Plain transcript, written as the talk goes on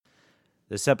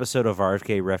This episode of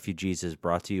RFK Refugees is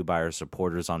brought to you by our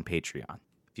supporters on Patreon.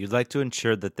 If you'd like to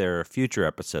ensure that there are future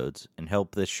episodes and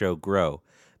help this show grow,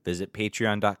 visit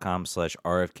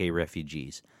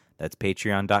patreon.com/rfkrefugees. That's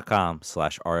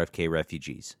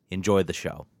patreon.com/rfkrefugees. Enjoy the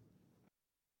show.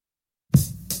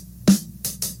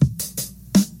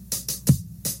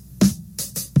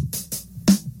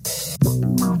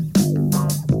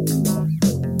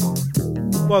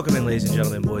 Welcome in, ladies and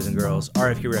gentlemen, boys and girls.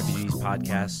 RFK Refugees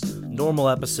podcast. Normal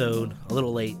episode, a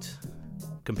little late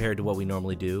compared to what we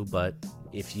normally do, but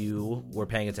if you were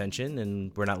paying attention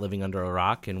and we're not living under a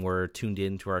rock and we're tuned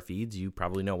in to our feeds, you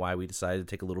probably know why we decided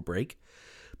to take a little break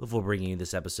before bringing you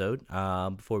this episode.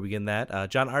 Before we begin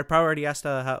that, John, I probably already asked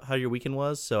how your weekend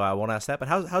was, so I won't ask that, but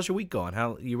how's your week going?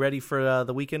 How you ready for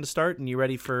the weekend to start, and you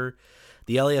ready for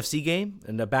the LAFC game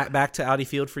and back to Audi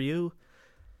Field for you?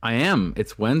 I am.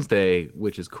 It's Wednesday,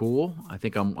 which is cool. I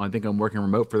think I'm working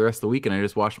remote for the rest of the week, and I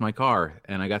just washed my car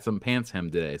and I got some pants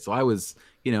hemmed today. So I was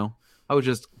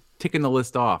just ticking the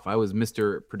list off. I was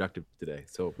Mr. Productive today.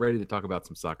 So ready to talk about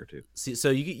some soccer too. See, so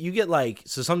you get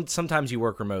sometimes you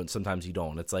work remote, sometimes you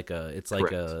don't. It's like a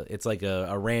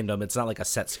random. It's not like a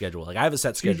set schedule. Like I have a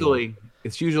set schedule.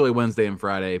 It's usually Wednesday and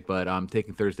Friday, but I'm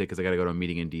taking Thursday because I got to go to a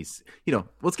meeting in DC.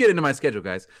 Let's get into my schedule,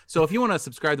 guys. So if you want to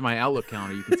subscribe to my Outlook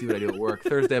calendar, you can see what I do at work.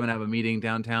 Thursday, I'm gonna have a meeting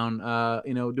downtown.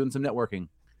 Doing some networking.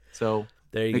 So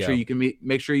there you go.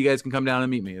 Make sure you guys can come down and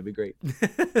meet me. It'd be great.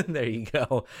 There you go.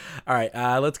 All right,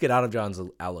 let's get out of John's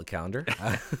Outlook calendar.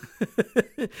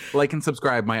 Like and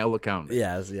subscribe my Outlook calendar.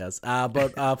 Yes.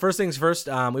 But first things first,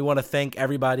 we want to thank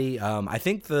everybody. I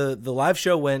think the live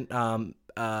show went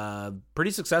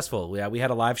pretty successful. We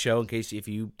had a live show, in case if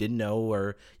you didn't know,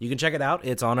 or you can check it out.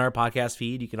 It's on our podcast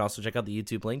feed. You can also check out the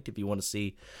YouTube link if you want to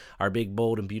see our big,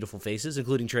 bold, and beautiful faces,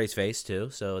 including Trey's face too.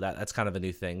 So that's kind of a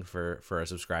new thing for our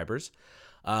subscribers.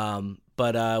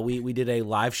 But we did a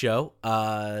live show.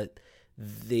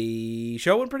 The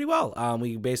show went pretty well.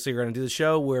 We basically are going to do the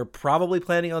show. We're probably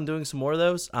planning on doing some more of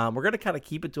those. We're going to kind of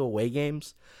keep it to away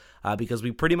games because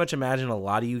we pretty much imagine a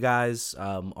lot of you guys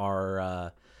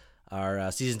are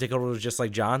season ticket holders just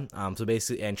like John. So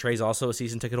basically, and Trey's also a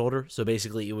season ticket holder. So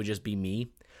basically, it would just be me.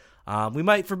 We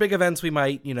might, for big events, we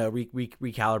might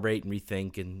recalibrate and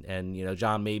rethink, and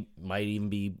John might even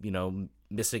be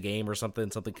miss a game or something.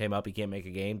 Something came up, he can't make a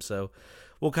game. So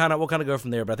we'll kind of go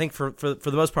from there. But I think for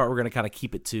the most part, we're going to kind of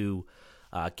keep it to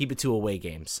away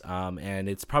games. And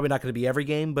it's probably not going to be every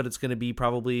game, but it's going to be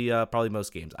probably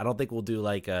most games. I don't think we'll do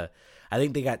I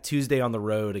think they got Tuesday on the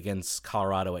road against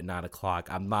Colorado at 9:00.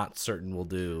 I'm not certain we'll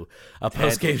do a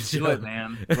post game show. Do it,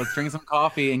 man. Let's drink some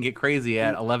coffee and get crazy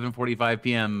at 11:45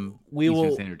 p.m.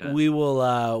 Eastern Standard Time. We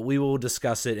will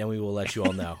discuss it and we will let you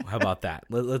all know. How about that?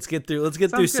 Let's get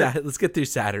through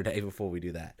Saturday before we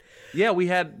do that.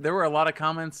 Yeah, there were a lot of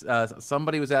comments.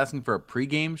 Somebody was asking for a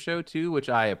pregame show too, which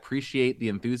I appreciate the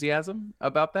enthusiasm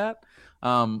about that.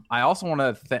 I also want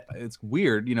to. It's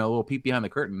weird, a little peek behind the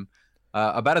curtain.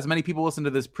 About as many people listen to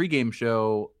this pregame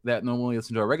show that normally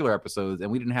listen to our regular episodes, and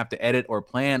we didn't have to edit or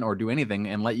plan or do anything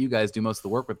and let you guys do most of the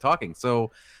work with talking.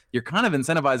 So you're kind of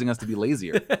incentivizing us to be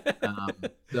lazier.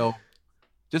 So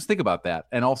just think about that.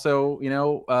 And also,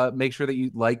 make sure that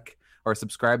you like or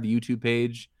subscribe to the YouTube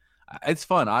page. It's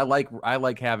fun. I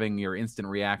like having your instant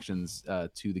reactions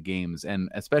to the games, and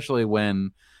especially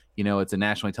when it's a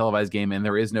nationally televised game and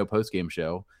there is no post-game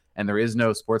show. And there is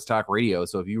no sports talk radio.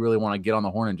 So if you really want to get on the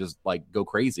horn and just go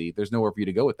crazy, there's nowhere for you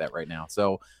to go with that right now.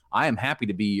 So I am happy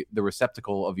to be the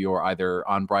receptacle of your either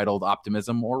unbridled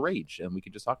optimism or rage, and we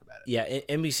can just talk about it. Yeah,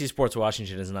 NBC Sports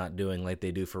Washington is not doing like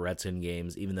they do for Redskins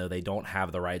games, even though they don't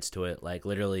have the rights to it. Like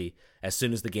literally, as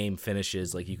soon as the game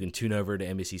finishes, you can tune over to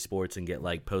NBC Sports and get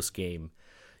post game,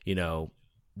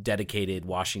 dedicated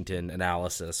Washington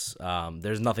analysis.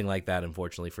 There's nothing like that,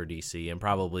 unfortunately, for DC, and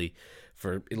probably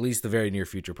for at least the very near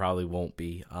future probably won't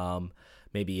be.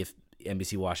 Maybe if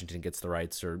NBC Washington gets the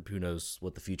rights, or who knows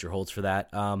what the future holds for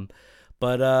that.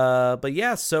 But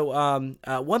yeah, so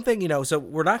one thing, so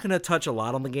we're not going to touch a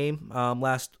lot on the game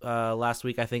last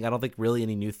week. I don't think really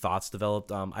any new thoughts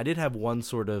developed. I did have one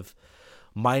sort of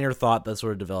minor thought that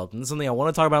sort of developed, and this is something I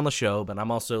want to talk about on the show, but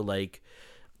I'm also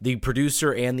the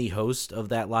producer and the host of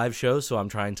that live show, so I'm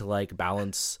trying to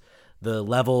balance the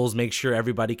levels, make sure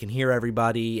everybody can hear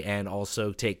everybody, and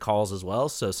also take calls as well.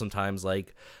 So sometimes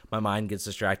my mind gets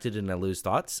distracted and I lose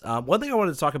thoughts. One thing I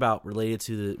wanted to talk about related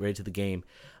to the game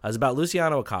is about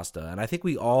Luciano Acosta, and I think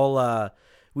we all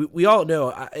we all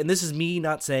know, and this is me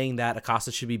not saying that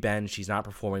Acosta should be benched. He's not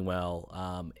performing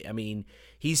well.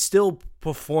 He's still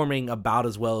performing about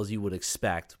as well as you would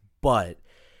expect, but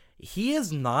he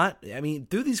is not, I mean,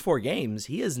 through these 4 games,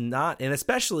 he is not, and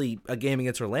especially a game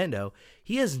against Orlando,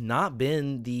 he has not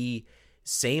been the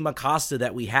same Acosta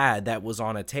that we had that was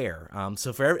on a tear.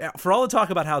 So for all the talk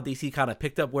about how DC kind of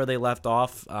picked up where they left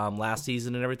off last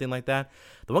season and everything like that,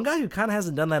 the one guy who kind of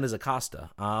hasn't done that is Acosta.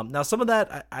 Now, some of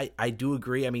that I do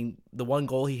agree. I mean, the one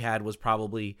goal he had was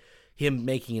probably him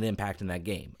making an impact in that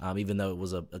game, even though it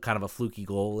was a kind of a fluky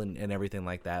goal and everything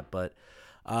like that. But,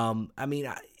 I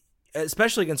mean,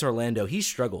 especially against Orlando, he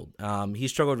struggled. He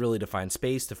struggled really to find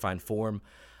space, to find form.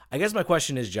 I guess my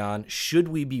question is, John, should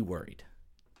we be worried?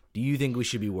 Do you think we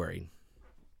should be worried?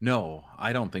 No,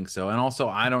 I don't think so. And also,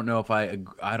 I don't know if I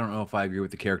agree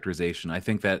with the characterization. I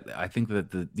think that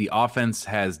the offense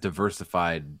has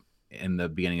diversified in the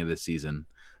beginning of this season,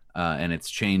 and it's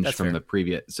changed That's from fair. the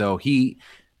previous. So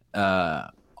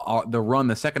the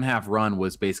second half run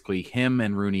was basically him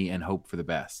and Rooney and hope for the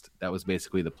best. That was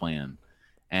basically the plan.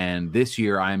 And this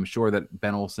year, I'm sure that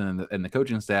Ben Olsen and the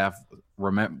coaching staff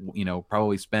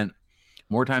probably spent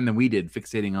more time than we did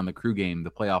fixating on the Crew game,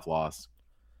 the playoff loss,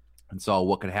 and saw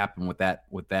what could happen with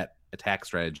that attack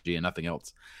strategy and nothing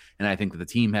else. And I think that the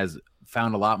team has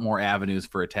found a lot more avenues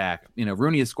for attack.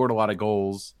 Rooney has scored a lot of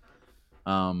goals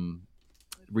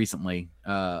recently,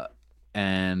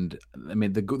 and I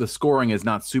mean the scoring is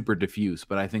not super diffuse,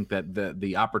 but I think that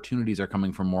the opportunities are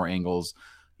coming from more angles.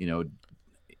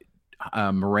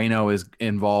 Moreno is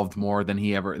involved more than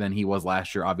he was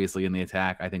last year, obviously, in the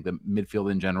attack. I think the midfield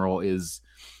in general is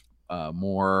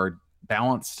more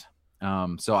balanced.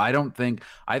 So I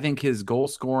think his goal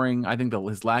scoring,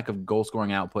 his lack of goal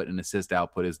scoring output and assist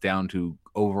output is down to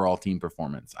overall team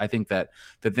performance. I think that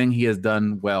the thing he has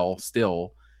done well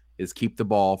still is keep the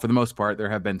ball. For the most part, there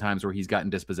have been times where he's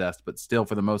gotten dispossessed, but still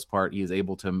for the most part, he is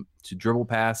able to dribble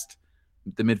past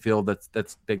the midfield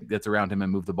that's around him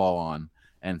and move the ball on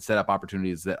and set up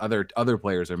opportunities that other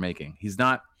players are making. He's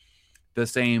not the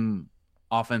same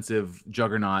offensive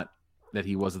juggernaut that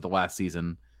he was at the last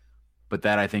season, but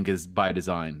that I think is by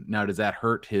design. Now, does that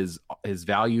hurt his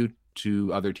value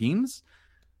to other teams?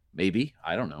 Maybe.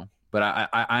 I don't know. But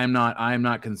I'm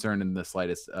not concerned in the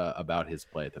slightest about his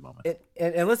play at the moment.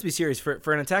 And let's be serious,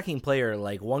 for an attacking player,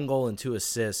 like 1 goal and 2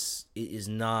 assists is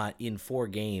not in 4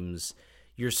 games.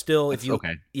 You're still,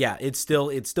 okay. Yeah, it's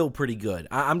still pretty good.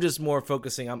 I'm just more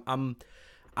focusing. I'm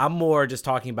more just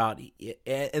talking about,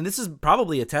 and this is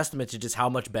probably a testament to just how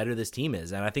much better this team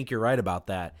is. And I think you're right about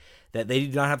that they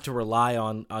do not have to rely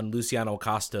on Luciano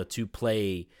Acosta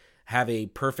to have a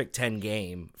perfect 10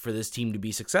 game for this team to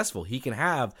be successful. He can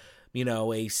have,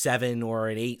 a 7 or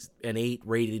an 8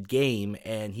 rated game,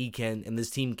 and this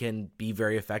team can be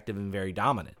very effective and very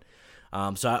dominant.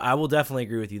 So I will definitely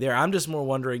agree with you there. I'm just more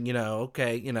wondering, when are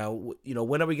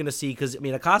we going to see? Because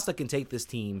Acosta can take this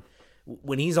team.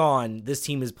 When he's on, this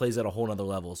team plays at a whole nother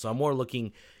level. So I'm more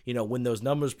looking, when those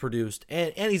numbers produced,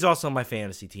 and he's also on my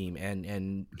fantasy team,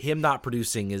 and him not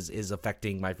producing is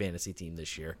affecting my fantasy team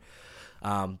this year.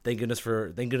 Thank goodness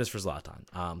for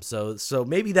Zlatan. So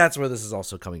maybe that's where this is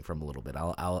also coming from a little bit.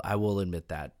 I will admit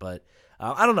that, but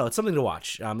I don't know. It's something to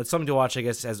watch. It's something to watch, I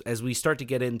guess, as we start to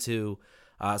get into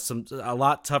a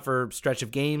lot tougher stretch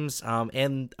of games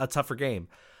and a tougher game.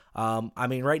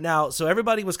 Right now, so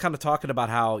everybody was kind of talking about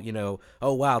how,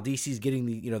 oh wow, DC's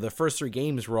getting the first 3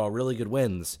 games were all really good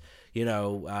wins.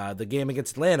 The game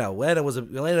against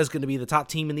Atlanta's going to be the top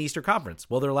team in the Eastern Conference.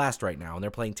 Well, they're last right now, and they're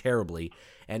playing terribly,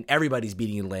 and everybody's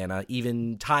beating Atlanta,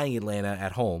 even tying Atlanta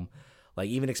at home. Like,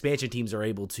 even expansion teams are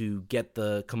able to get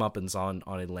the comeuppance on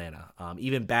Atlanta.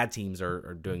 Even bad teams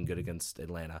are doing good against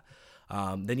Atlanta.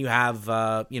 Then you have,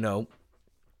 New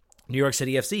York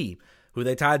City FC, who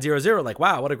they tied 0-0. Like,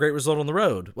 wow, what a great result on the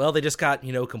road. Well, they just got,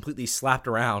 completely slapped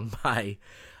around by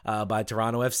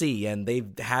Toronto FC, and they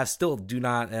do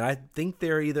not, and I think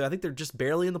they're just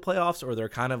barely in the playoffs, or they're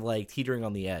kind of like teetering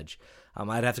on the edge.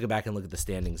 I'd have to go back and look at the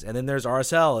standings. And then there's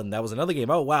RSL, and that was another game.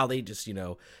 Oh, wow, they just,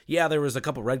 there was a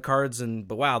couple red cards,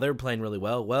 but wow, they were playing really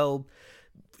well. Well,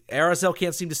 RSL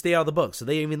can't seem to stay out of the book, so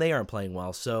they aren't playing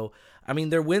well. So,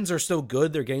 their wins are still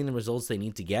good. They're getting the results they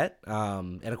need to get.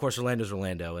 And, of course, Orlando's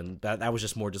Orlando, and that was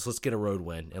just more let's get a road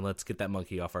win, and let's get that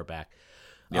monkey off our back.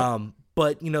 Yep.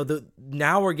 But,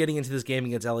 now we're getting into this game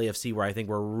against LAFC where I think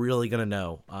we're really going to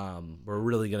know. We're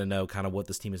really going to know kind of what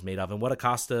this team is made of and what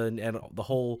Acosta and the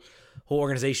whole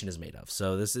organization is made of.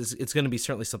 So it's going to be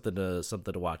certainly something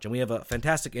to watch. And we have a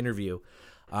fantastic interview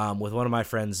with one of my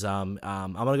friends. I'm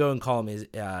going to go and call him.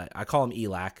 I call him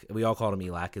ELAC. We all call him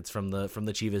ELAC. It's from the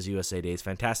Chivas USA days.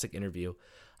 Fantastic interview.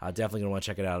 Definitely going to want to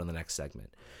check it out in the next segment.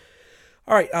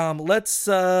 All right, let's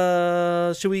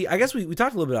should we? I guess we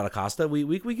talked a little bit about Acosta.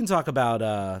 We can talk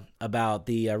about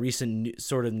the recent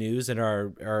sort of news and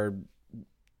our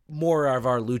more of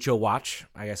our Lucho watch,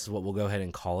 I guess is what we'll go ahead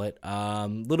and call it. A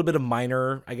little bit of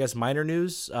minor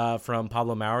news from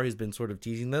Pablo Maurer, who's been sort of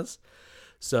teasing this.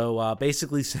 So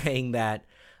basically saying that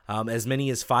as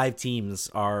many as 5 teams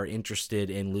are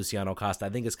interested in Luciano Acosta. I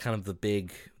think it's kind of the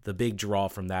big draw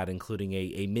from that, including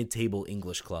a mid-table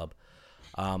English club.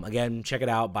 Again, check it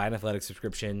out. Buy an Athletic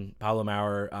subscription. Pablo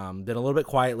Maurer been a little bit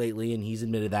quiet lately, and he's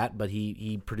admitted that, but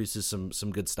he produces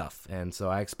some good stuff, and so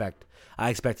I expect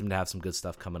him to have some good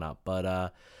stuff coming up.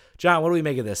 But John, what do we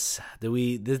make of this?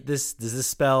 Does this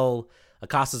spell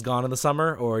Acosta's gone in the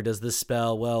summer, or does this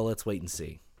spell, well, let's wait and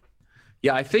see?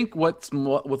 Yeah, I think what's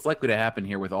likely to happen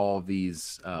here with all of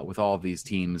these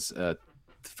teams,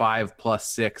 5+6,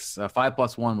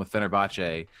 5+1 with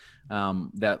Fenerbahce.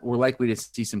 That we're likely to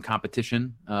see some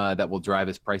competition that will drive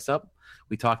his price up.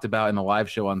 We talked about in the live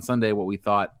show on Sunday what we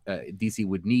thought DC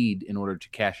would need in order to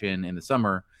cash in the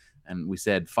summer, and we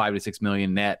said 5 to 6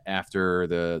 million net after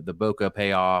the Boca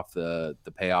payoff, the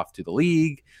payoff to the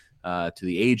league, to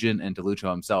the agent, and to Lucho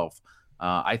himself.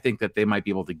 I think that they might be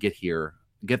able to get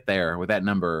there with that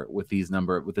number, with this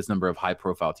number of high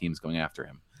profile teams going after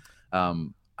him.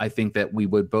 I think that we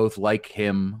would both like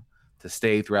him to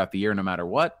stay throughout the year no matter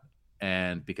what.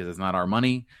 And because it's not our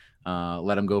money,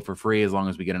 let him go for free as long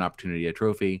as we get an opportunity, a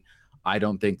trophy. I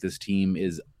don't think this team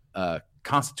is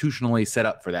constitutionally set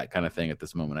up for that kind of thing at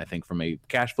this moment. I think from a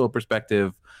cash flow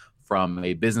perspective, from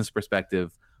a business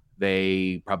perspective,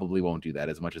 they probably won't do that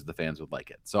as much as the fans would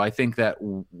like it. So I think that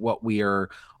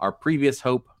our previous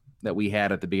hope that we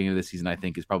had at the beginning of the season, I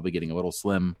think is probably getting a little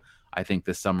slim. I think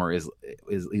this summer is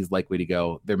likely to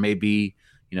go. There may be,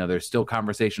 there's still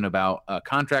conversation about a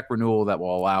contract renewal that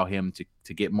will allow him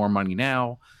to get more money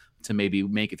now, to maybe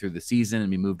make it through the season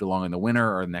and be moved along in the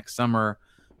winter or next summer.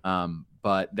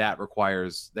 But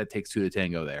that takes 2 to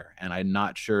tango there. And I'm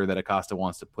not sure that Acosta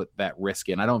wants to put that risk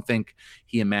in. I don't think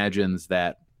he imagines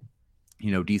that,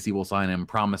 DC will sign him,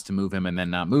 promise to move him, and then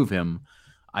not move him.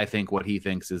 I think what he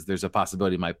thinks is there's a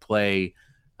possibility my play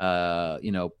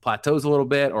plateaus a little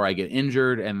bit, or I get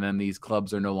injured, and then these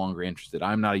clubs are no longer interested.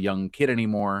 I'm not a young kid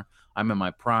anymore. I'm in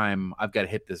my prime. I've got to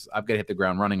hit the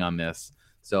ground running on this.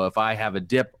 So if I have a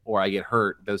dip or I get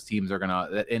hurt, those teams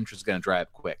that interest is gonna dry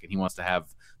up quick, and he wants to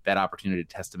have that opportunity to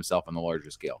test himself on the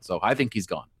larger scale. So I think he's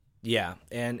gone. Yeah,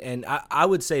 and I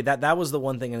would say that was the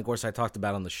one thing, and of course I talked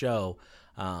about on the show.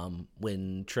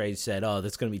 When Trey said, "Oh,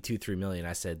 that's going to be 2-3 million,"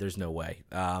 I said, "There's no way."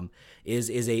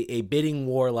 Is a bidding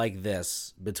war like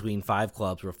this between 5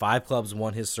 clubs, where 5 clubs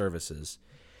want his services?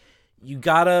 You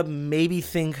gotta maybe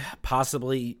think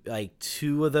possibly like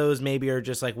 2 of those maybe are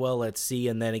just like, well, let's see,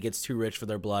 and then it gets too rich for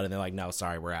their blood, and they're like, no,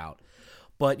 sorry, we're out.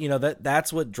 But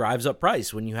that's what drives up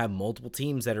price when you have multiple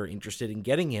teams that are interested in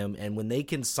getting him, and when they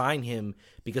can sign him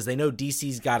because they know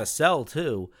DC's got to sell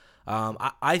too.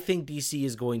 I think DC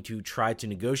is going to try to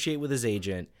negotiate with his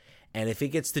agent, and if it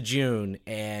gets to June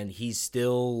and he's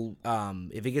still, they're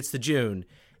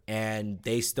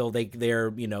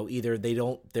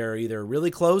either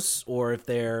really close or if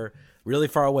they're really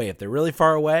far away. If they're really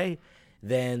far away,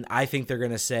 then I think they're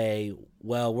going to say,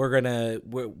 well,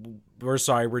 we're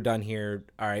sorry, we're done here.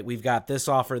 All right, we've got this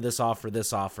offer.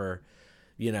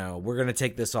 We're going to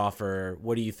take this offer.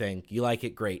 What do you think? You like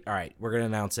it? Great. All right, we're going to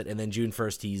announce it. And then June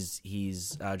 1st,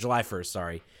 he's July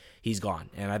 1st, he's gone.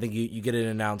 And I think you get an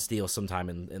announced deal sometime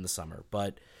in the summer.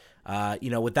 But,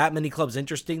 with that many clubs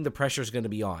interesting, the pressure is going to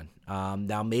be on.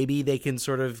 Now, maybe they can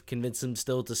sort of convince him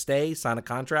still to stay, sign a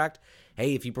contract.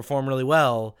 Hey, if you perform really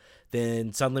well,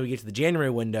 then suddenly we get to the January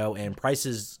window and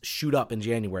prices shoot up in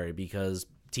January because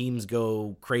teams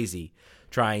go crazy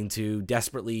trying to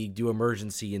desperately do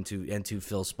emergency and to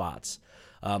fill spots.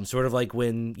 Sort of like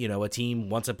when, a team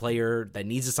wants a player that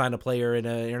needs to sign a player in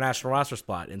an international roster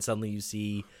spot, and suddenly you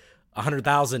see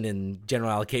 100,000 in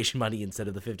general allocation money instead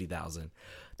of the 50,000.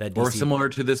 Or similar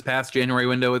to this past January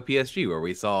window with PSG, where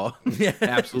we saw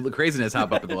absolute craziness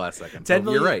hop up at the last second.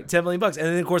 You're right. $10 million. And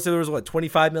then, of course, there was,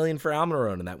 $25 million for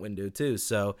Almiron in that window, too.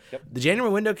 So The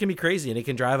January window can be crazy, and it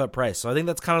can drive up price. So I think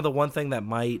that's kind of the one thing that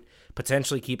might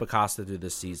potentially keep Acosta through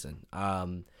this season.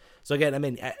 So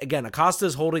again,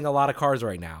 Acosta's holding a lot of cards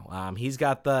right now. He's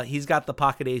got the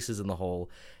pocket aces in the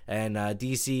hole, and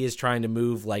DC is trying to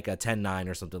move like a 10-9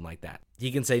 or something like that.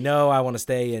 He can say no, I want to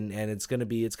stay, and it's gonna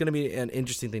be an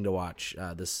interesting thing to watch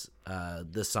this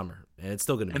summer, and it's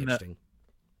still gonna be interesting.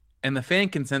 And the fan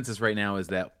consensus right now is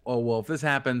that, if this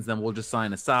happens, then we'll just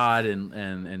sign Assad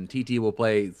and TT will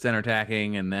play center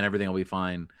attacking, and then everything will be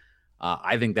fine.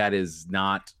 I think that is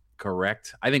not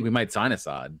correct. I think we might sign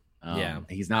Assad.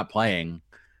 He's not playing.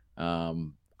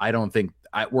 I don't think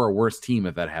we're a worse team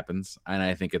if that happens, and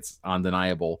I think it's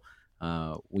undeniable.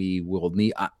 We will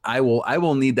need. I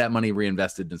will need that money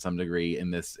reinvested to some degree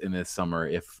in this summer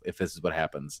if this is what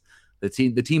happens. The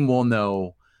team will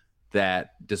know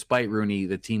that despite Rooney,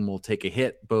 the team will take a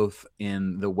hit both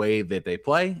in the way that they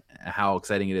play, how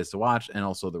exciting it is to watch, and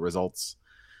also the results.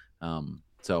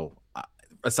 So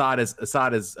Assad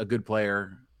is a good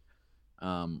player.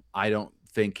 I don't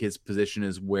think his position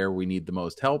is where we need the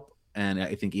most help. And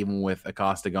I think even with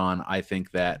Acosta gone, I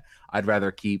think that I'd rather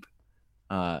keep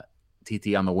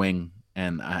TT on the wing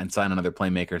and sign another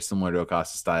playmaker similar to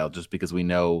Acosta's style, just because we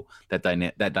know that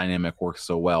that dynamic works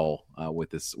so well with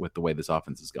the way this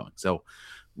offense is going. So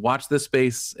watch this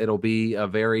space. It'll be a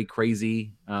very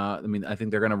crazy. I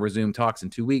think they're going to resume talks in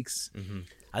 2 weeks. Mm-hmm.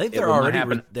 I think they're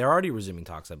already resuming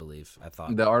talks. I believe. I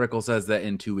thought the article says that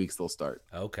in 2 weeks they'll start.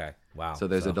 Okay. Wow. So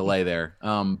there's a delay there.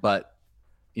 But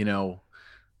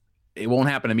it won't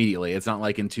happen immediately. It's not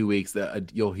like in 2 weeks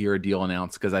that you'll hear a deal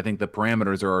announced, because I think the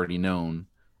parameters are already known.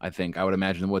 I would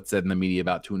imagine what's said in the media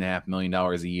about $2.5 million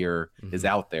a year is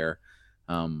out there.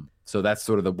 So that's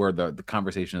sort of where the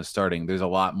conversation is starting. There's a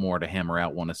lot more to hammer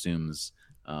out, one assumes,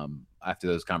 after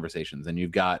those conversations. And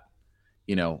you've got,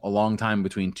 a long time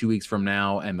between 2 weeks from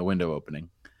now and the window opening.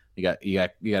 You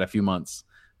got a few months.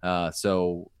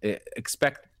 So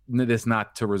expect this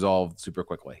not to resolve super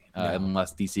quickly,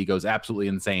 unless DC goes absolutely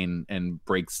insane and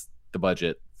breaks the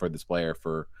budget for this player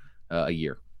for a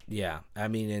year. Yeah, I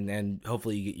mean, and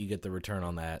hopefully you get the return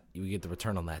on that. You get the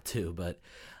return on that too. But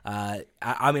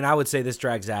I would say this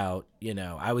drags out.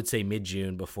 I would say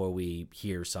mid-June before we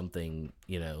hear something,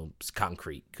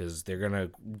 concrete, because they're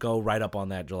gonna go right up on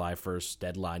that July 1st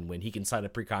deadline when he can sign a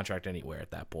pre-contract anywhere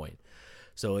at that point.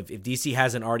 So if DC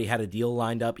hasn't already had a deal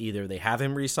lined up, either they have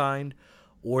him re-signed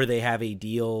or they have a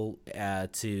deal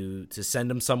to send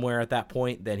him somewhere at that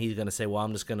point, then he's gonna say, well,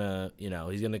 I'm just gonna,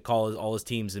 he's gonna call all his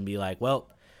teams and be like, well,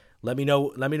 let me know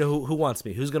who wants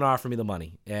me, who's going to offer me the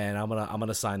money, and I'm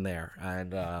gonna sign there,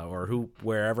 and or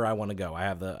wherever I want to go. I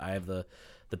have the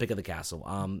pick of the castle.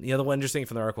 The one interesting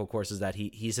from the article, of course, is that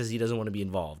he says he doesn't want to be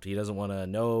involved. He doesn't want to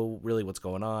know really what's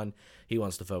going on. He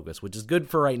wants to focus, which is good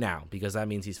for right now, because that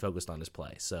means he's focused on his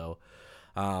play. So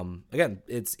again,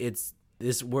 it's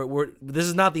this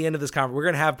is not the end of this conference. We're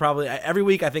gonna have probably every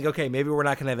week. I think, okay, maybe we're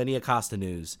not gonna have any Acosta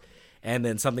news. And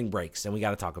then something breaks, and we got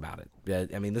to talk about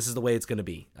it. I mean, this is the way it's going to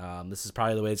be. This is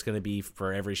probably the way it's going to be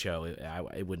for every show.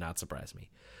 It would not surprise me.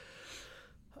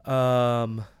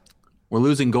 We're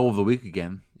losing goal of the week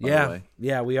again. By the way.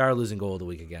 Yeah, we are losing goal of the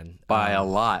week again by a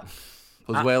lot.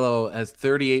 Pozuelo has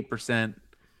 38%.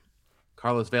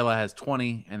 Carlos Vela has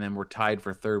 20%, and then we're tied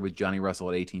for third with Johnny Russell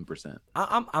at 18%.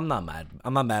 I'm not mad.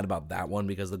 I'm not mad about that one,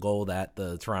 because the goal that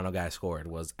the Toronto guy scored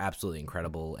was absolutely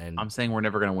incredible. And I'm saying we're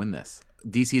never going to win this.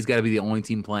 DC's got to be the only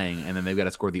team playing, and then they've got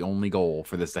to score the only goal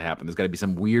for this to happen. There's got to be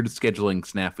some weird scheduling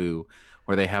snafu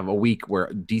where they have a week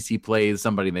where DC plays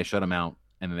somebody and they shut them out,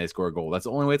 and then they score a goal. That's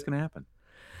the only way it's going to happen.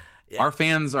 Yeah. Our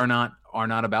fans are not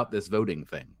about this voting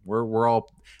thing. We're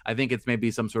all. I think it's maybe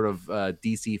some sort of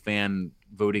DC fan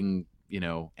voting,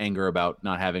 anger about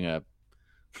not having a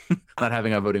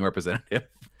voting representative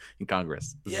in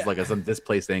Congress. This is like some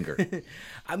displaced anger.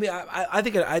 I mean, I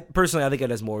think it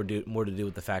has more to do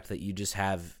with the fact that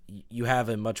you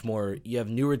have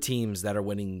newer teams that are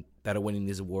winning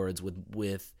these awards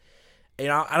with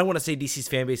I don't want to say DC's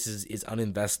fan base is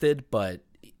uninvested, but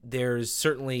there's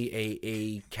certainly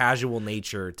a casual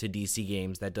nature to DC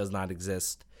games that does not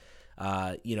exist.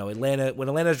 When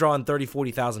Atlanta's drawing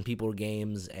 30,000-40,000 people to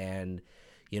games, and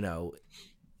Seattle's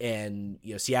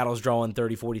drawing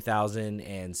 30,000-40,000,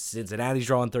 and Cincinnati's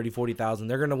drawing 30,000-40,000,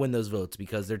 they're going to win those votes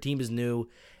because their team is new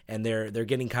and they're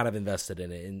getting kind of invested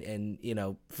in it. And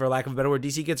for lack of a better word,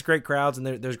 DC gets great crowds and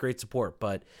there's great support,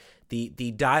 but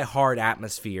the die-hard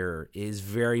atmosphere is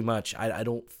very much, I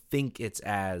don't think it's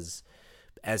as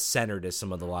centered as a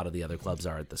lot of the other clubs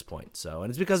are at this point. So, and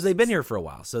it's because they've been here for a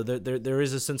while. So there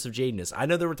is a sense of jadedness. I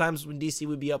know there were times when DC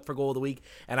would be up for goal of the week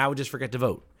and I would just forget to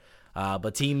vote.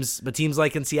 But teams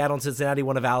like in Seattle and Cincinnati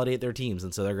want to validate their teams,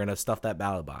 and so they're going to stuff that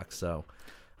ballot box. So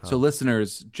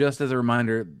listeners, just as a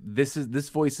reminder, this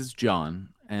voice is John,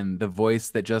 and the voice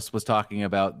that just was talking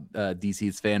about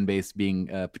DC's fan base being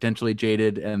potentially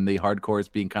jaded and the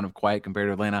hardcores being kind of quiet compared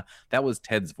to Atlanta, that was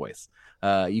Ted's voice.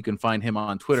 You can find him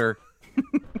on Twitter.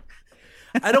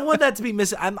 I don't want that to be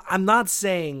missed. I'm not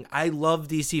saying I love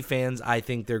DC fans. I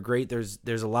think they're great. There's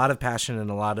a lot of passion and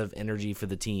a lot of energy for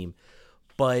the team,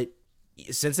 but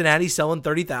Cincinnati's selling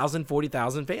 30,000,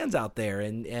 40,000 fans out there,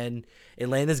 and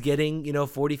Atlanta's getting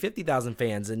 40, 50,000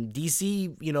 fans, and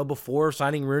DC before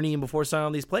signing Rooney and before signing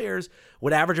all these players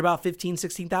would average about 15,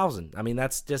 16,000. I mean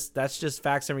that's just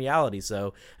facts and reality.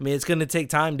 So I mean it's going to take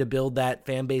time to build that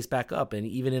fan base back up, and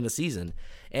even in a season.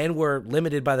 And we're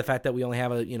limited by the fact that we only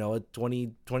have a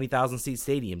 20,000 seat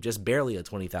stadium, just barely a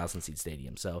 20,000 seat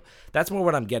stadium. So that's more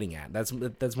what I'm getting at.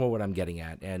 That's more what I'm getting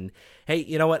at. And hey,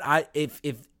 you know what?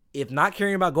 If not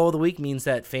caring about goal of the week means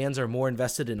that fans are more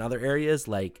invested in other areas,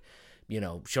 like,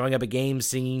 showing up at games,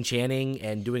 singing, chanting,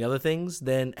 and doing other things,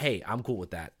 then, hey, I'm cool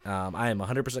with that. I am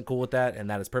 100% cool with that, and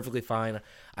that is perfectly fine.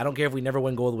 I don't care if we never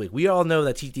win goal of the week. We all know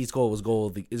that TT's goal is goal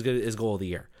of the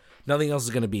year. Nothing else is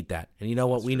going to beat that. And you know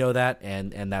what? We know that,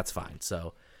 and that's fine.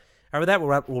 So, all right, with that,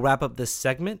 we'll wrap up this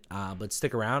segment, but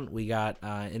stick around. We got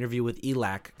an interview with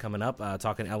ELAC coming up,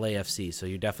 talking LAFC, so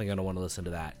you're definitely going to want to listen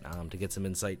to that to get some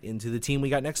insight into the team we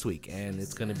got next week, and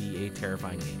it's going to be a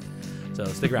terrifying game. So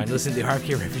stick around. Listen to the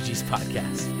RFK Refugees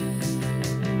podcast.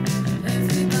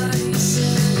 Everybody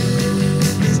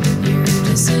says your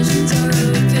decisions are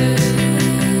okay.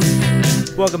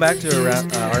 Welcome back to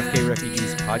RFK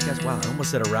Refugees podcast. Wow, I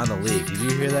almost said around the league. Did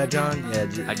you hear that, John? Yeah,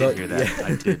 I did hear that. Yeah.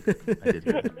 I did hear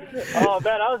that. Oh,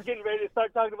 man, I was getting ready to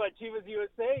start talking about Chivas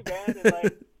USA, man. And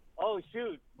like, oh,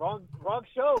 shoot, wrong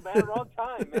show, man. Wrong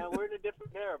time, man. We're in a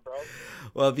different era, bro.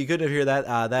 Well, if you couldn't hear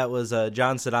that, that was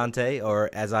John Sedante, or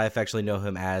as I affectionately know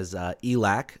him as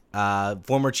ELAC,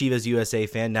 former Chivas USA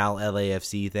fan, now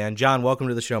LAFC fan. John, welcome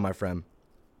to the show, my friend.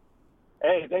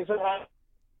 Hey, thanks for having me.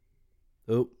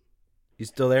 Oh, you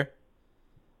still there?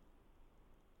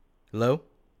 Hello?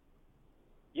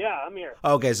 Yeah, I'm here.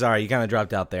 Okay, sorry. You kind of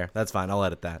dropped out there. That's fine. I'll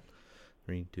edit that.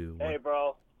 3, 2, 1. Hey,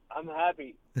 bro. I'm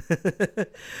happy.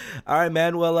 All right,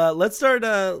 man. Well, let's start.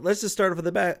 Let's just start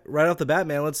right off the bat,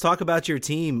 man. Let's talk about your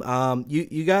team.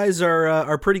 You guys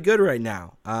are pretty good right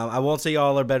now. I won't say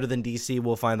y'all are better than DC.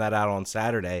 We'll find that out on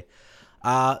Saturday.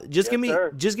 Just give me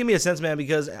a sense, man,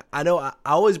 because I know I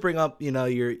always bring up.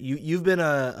 You've been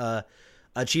a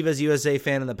Chivas USA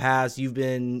fan in the past. You've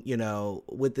been,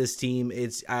 with this team.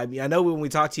 I know when we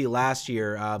talked to you last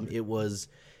year, it was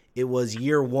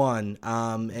year one,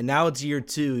 and now it's year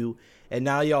two, and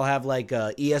now y'all have like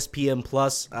a ESPN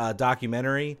Plus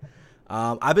documentary.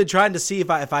 I've been trying to see if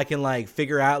I can like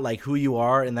figure out like who you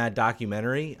are in that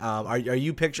documentary. Are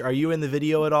you in the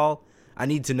video at all? I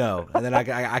need to know, and then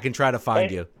I can try to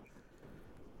find you.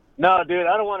 No, dude,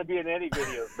 I don't want to be in any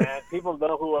videos, man. People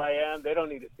know who I am. They don't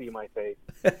need to see my face.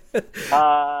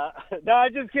 No,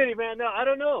 I'm just kidding, man. No, I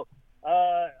don't know.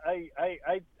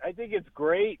 I think it's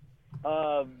great.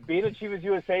 Being a Chivas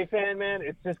USA fan, man,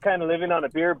 it's just kind of living on a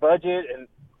beer budget.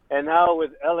 And now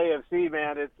with LAFC,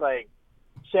 man, it's like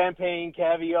champagne,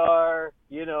 caviar,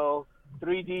 3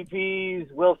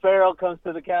 DPs. Will Ferrell comes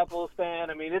to the Capitals stand.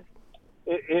 I mean,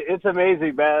 it's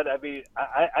amazing, man. I mean,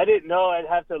 I didn't know I'd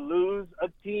have to lose a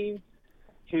team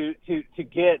to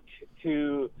get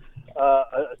to a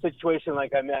situation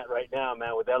like I'm at right now,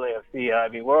 man, with LAFC. I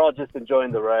mean, we're all just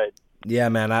enjoying the ride. Yeah,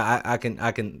 man, I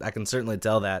can certainly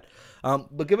tell that.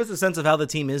 But give us a sense of how the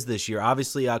team is this year.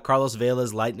 Obviously, Carlos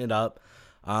Vela's lighting it up.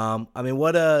 I mean,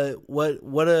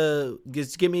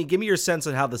 just give me your sense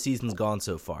on how the season's gone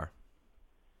so far.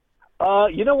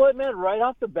 You know what, man? Right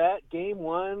off the bat, game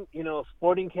one,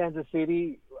 Sporting Kansas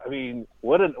City. I mean,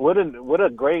 what a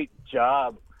great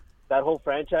job that whole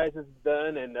franchise has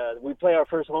done, and we play our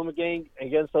first home game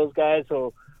against those guys.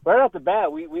 So right off the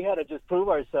bat, we had to just prove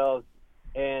ourselves,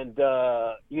 and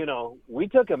we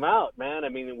took them out, man. I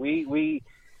mean, it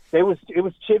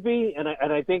was chippy, and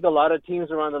I think a lot of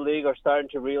teams around the league are starting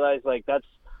to realize like that's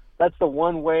the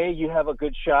one way you have a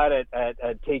good shot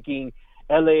at taking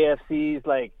LAFC's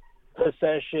like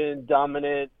possession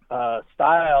dominant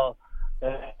style,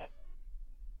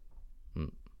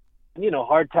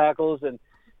 hard tackles, and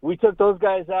we took those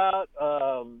guys out.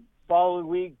 Following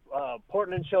week,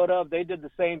 Portland showed up. They did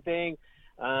the same thing.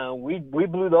 We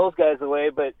blew those guys away,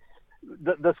 but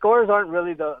the scores aren't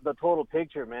really the total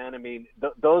picture, man. I mean,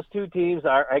 those two teams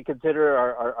I consider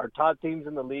are top teams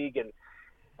in the league,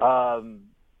 and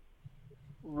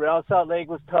Real Salt Lake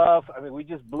was tough. I mean, we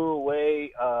just blew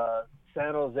away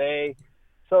San Jose.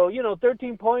 So,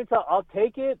 13 points, I'll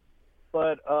take it.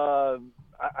 But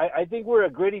I think we're a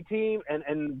gritty team.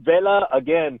 And Vela,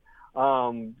 again,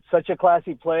 such a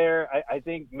classy player. I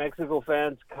think Mexico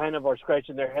fans kind of are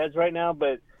scratching their heads right now.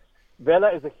 But Vela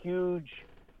is a huge,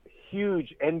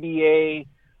 huge NBA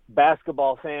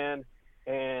basketball fan.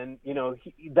 And,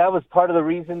 that was part of the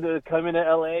reason to come into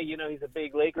L.A. He's a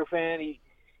big Laker fan.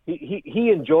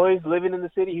 He enjoys living in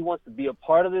the city. He wants to be a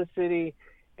part of this city.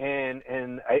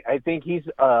 and I think he's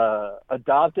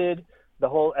adopted the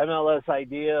whole MLS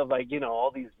idea of like, you know, all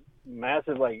these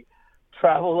massive like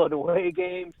travel and away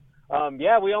games.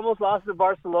 Yeah, we almost lost to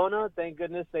Barcelona. Thank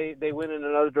goodness they went in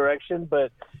another direction.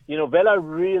 But, you know, Vela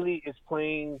really is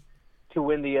playing to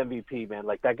win the MVP, man.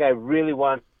 Like, that guy really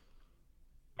wants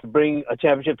to bring a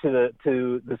championship to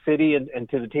the city and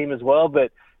to the team as well.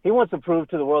 But he wants to prove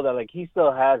to the world that, like, he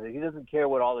still has it. He doesn't care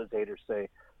what all his haters say.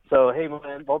 So, hey,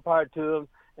 man, more power to him.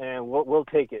 And we'll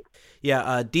take it.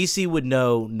 Yeah, DC would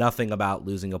know nothing about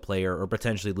losing a player or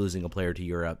potentially losing a player to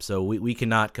Europe, so we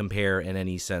cannot compare in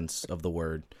any sense of the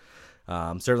word.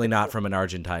 Certainly not from an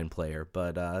Argentine player,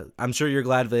 but I'm sure you're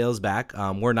glad Vela's back.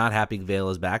 We're not happy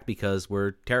Vela's back because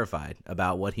we're terrified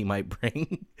about what he might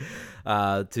bring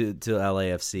to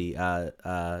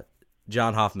LAFC.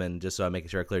 John Hoffman, just so I'm making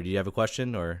sure I'm clear, do you have a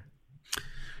question or?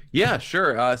 Yeah,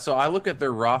 sure. So I look at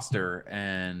their roster,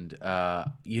 and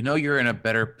you're in a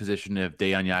better position if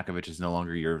Dejan Jakovic is no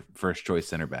longer your first choice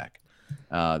center back.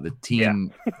 The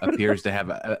team appears to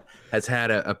have has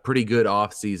had a pretty good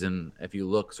offseason. If you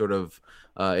look sort of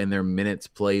in their minutes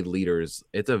played leaders,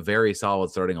 it's a very solid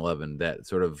starting 11 that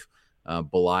sort of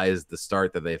belies the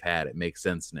start that they've had. It makes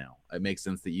sense now. It makes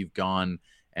sense that you've gone,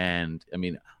 and I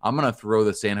mean, I'm going to throw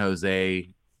the San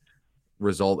Jose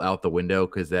result out the window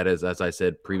because that is, as I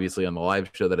said previously on the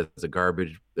live show, that is a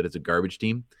garbage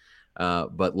team.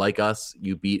 But like us,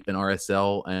 you beat an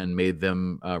RSL and made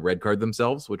them red card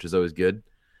themselves, which is always good.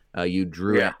 You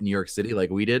drew at New York City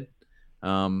like we did,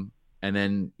 and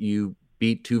then you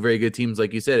beat two very good teams,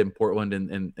 like you said, in Portland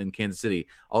and Kansas City.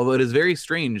 Although it is very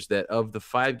strange that of the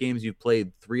 5 games you've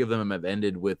played, 3 of them have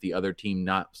ended with the other team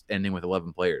not ending with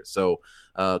 11 players. So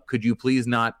could you please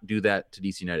not do that to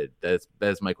DC United?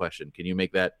 That's my question. Can you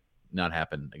make that not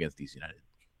happen against DC United?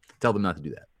 Tell them not to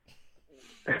do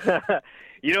that.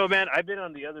 You know, man, I've been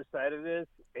on the other side of this,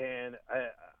 and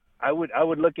I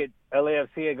would look at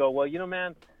LAFC and go, well, you know,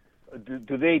 man,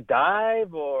 do they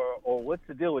dive or what's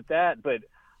the deal with that? But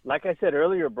like I said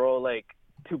earlier, bro, like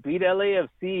to beat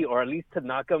LAFC or at least to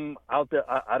knock them out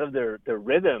of their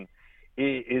rhythm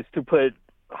is to put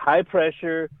high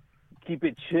pressure, keep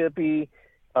it chippy,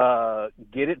 try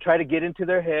to get into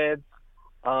their heads.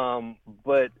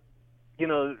 But you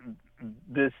know,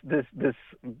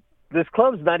 this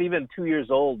club's not even 2 years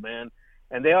old, man,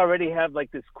 and they already have like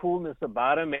this coolness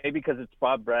about them. Maybe because it's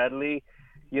Bob Bradley,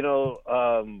 you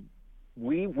know.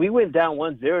 We went down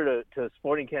 1-0 to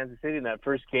Sporting Kansas City in that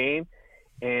first game,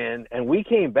 and we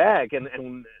came back,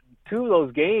 and 2 of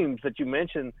those games that you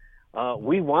mentioned,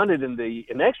 we won it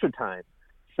in extra time.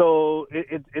 So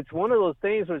it's one of those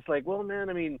things where it's like, well, man,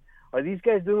 I mean, are these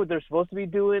guys doing what they're supposed to be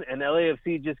doing, and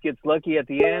LAFC just gets lucky at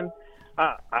the end?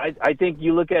 I think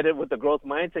you look at it with the growth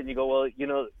mindset and you go, well, you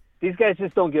know, these guys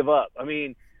just don't give up. I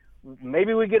mean,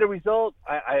 maybe we get a result.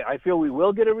 I feel we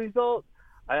will get a result.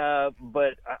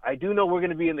 But I do know we're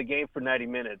going to be in the game for 90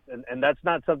 minutes, and that's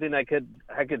not something I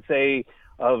could say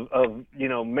of you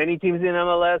know, many teams in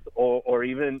MLS or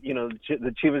even, you know,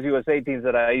 the Chivas USA teams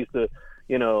that I used to,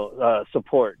 you know,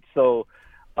 support. So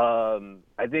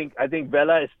I think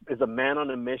Vela is a man on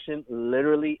a mission,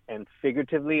 literally and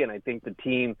figuratively, and I think the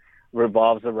team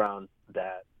revolves around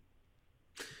that.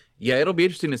 Yeah, it'll be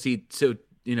interesting to see. So,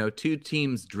 you know, 2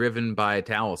 teams driven by a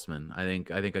talisman. I think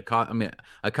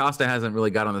Acosta hasn't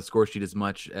really got on the score sheet as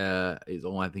much.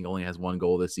 Only has 1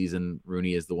 goal this season.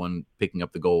 Rooney is the one picking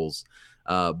up the goals.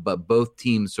 But both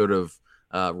teams sort of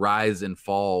rise and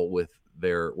fall with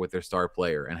their star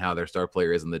player and how their star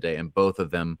player is in the day. And both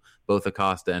of them, both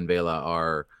Acosta and Vela,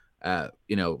 are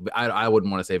you know, I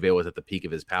wouldn't want to say Vela was at the peak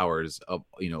of his powers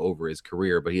over his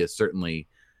career, but he is certainly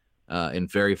in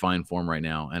very fine form right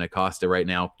now. And Acosta right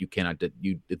now,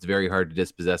 it's very hard to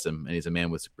dispossess him, and he's a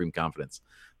man with supreme confidence.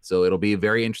 So it'll be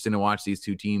very interesting to watch these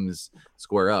 2 teams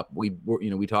square up. We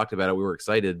talked about it. We were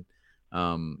excited.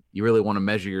 You really want to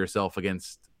measure yourself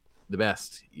against the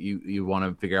best. You want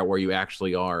to figure out where you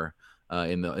actually are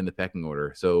in the pecking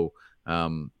order. So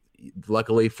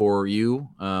luckily for you,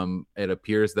 it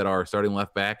appears that our starting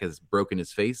left back has broken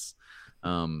his face.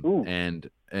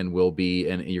 And will be,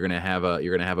 and you're gonna have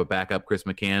a backup Chris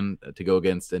McCann to go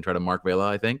against and try to mark Vela,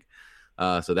 I think.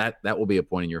 So that will be a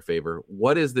point in your favor.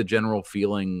 What is the general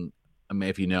feeling, I mean,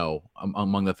 if you know,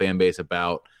 among the fan base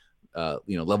about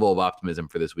level of optimism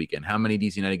for this weekend? How many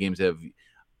DC United games have?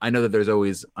 I know that there's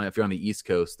always, if you're on the East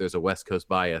Coast, there's a West Coast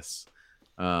bias.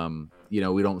 We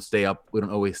don't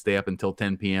always stay up until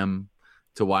 10 p.m.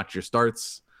 to watch your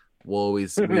starts. We'll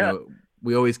always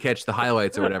we always catch the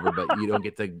highlights or whatever, but you don't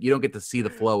get to see the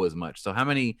flow as much. So how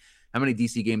many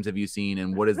DC games have you seen,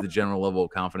 and what is the general level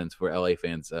of confidence for LA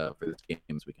fans for this game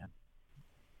this weekend?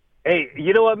 Hey,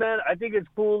 you know what, man? I think it's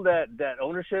cool that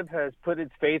ownership has put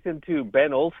its faith into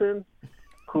Ben Olsen,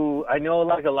 who I know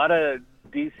like a lot of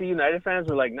DC United fans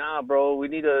are like, nah, bro, we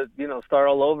need to start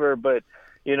all over. But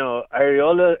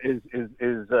Areola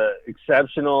is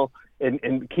exceptional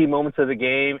in key moments of the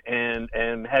game,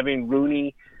 and having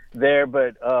Rooney there.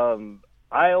 But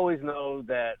I always know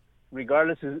that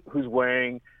regardless of who's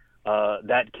wearing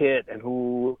that kit and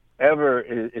whoever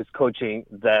is coaching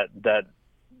that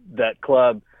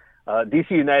club, DC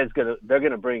United they're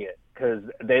gonna bring it because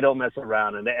they don't mess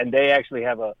around, and they actually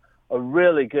have a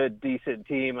really good, decent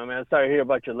team. I mean, I'm sorry to hear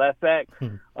about your left back,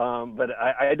 but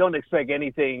I don't expect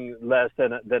anything less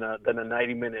than a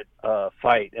 90-minute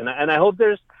fight, and I hope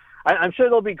I'm sure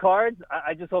there'll be cards.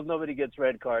 I just hope nobody gets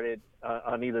red carded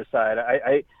on either side.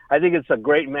 I think it's a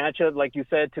great matchup, like you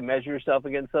said, to measure yourself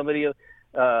against somebody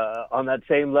on that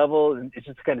same level, and it's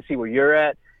just to kind of see where you're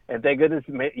at. And thank goodness,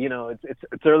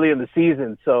 it's early in the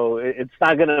season, so it's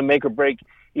not going to make or break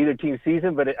either team's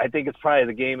season. But I think it's probably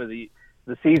the game of the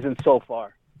season so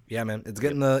far. Yeah, man, it's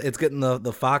getting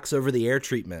the Fox over the air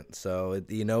treatment, so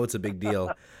it's a big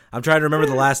deal. I'm trying to remember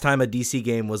the last time a DC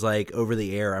game was like over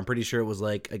the air. I'm pretty sure it was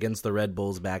like against the Red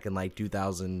Bulls back in like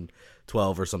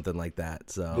 2012 or something like that.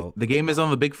 So the game is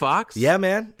on the Big Fox. Yeah,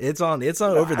 man, it's on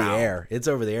over the air. It's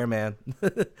over the air, man.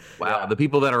 Wow, the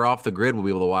people that are off the grid will be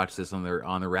able to watch this on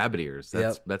their rabbit ears.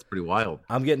 That's pretty wild.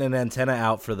 I'm getting an antenna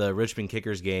out for the Richmond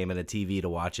Kickers game and a TV to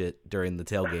watch it during the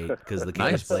tailgate because the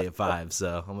Kickers play at 5.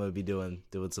 So I'm gonna be doing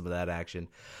some of that action.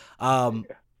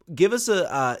 Give us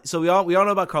so we all know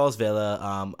about Carlos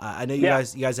Vela. I know you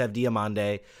guys have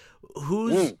Diamande.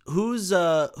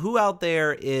 Who out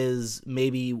there is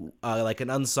maybe like an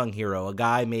unsung hero, a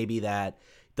guy maybe that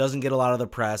doesn't get a lot of the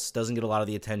press, doesn't get a lot of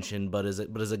the attention, but is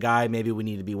a guy maybe we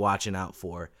need to be watching out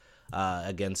for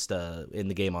against in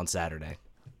the game on Saturday.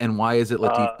 And why is it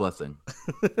Latif Blessing?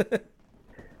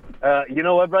 You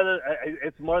know what, brother?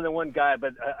 It's more than one guy,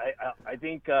 but I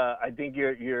think your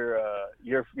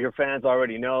fans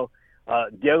already know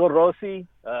Diego Rossi,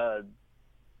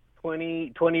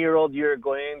 20-year-old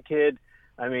Uruguayan kid.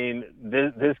 I mean,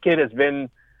 this kid has been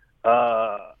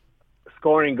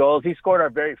scoring goals. He scored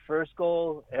our very first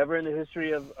goal ever in the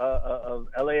history of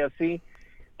LAFC.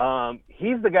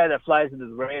 He's the guy that flies under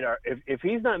the radar. If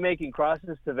he's not making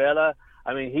crosses to Vela,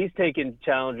 I mean, he's taking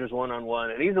challengers one-on-one,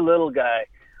 and he's a little guy.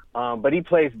 But he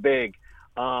plays big.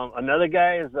 Another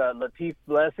guy is Latif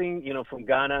Blessing, from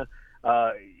Ghana.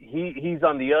 He's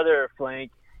on the other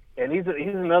flank, and he's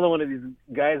another one of these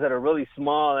guys that are really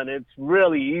small, and it's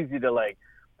really easy to like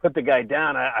put the guy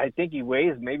down. I think he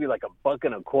weighs maybe like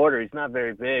 $1.25. He's not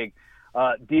very big.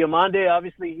 Diamande,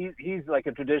 obviously, he's like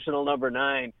a traditional number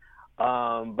 9,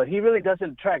 but he really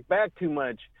doesn't track back too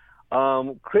much.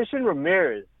 Christian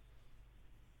Ramirez,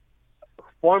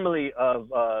 formerly of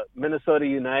Minnesota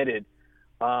United,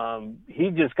 he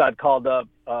just got called up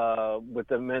with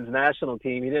the men's national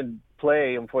team. He didn't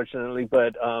play, unfortunately,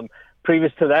 but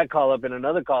previous to that call-up and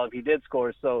another call-up, he did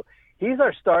score. So he's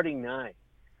our starting 9,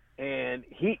 and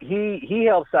he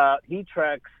helps out. He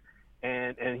tracks,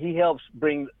 and he helps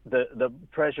bring the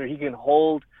pressure. He can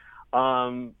hold.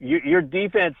 Your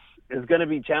defense is going to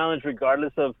be challenged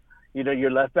regardless of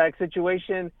your left back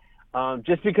situation.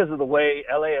 Just because of the way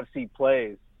LAFC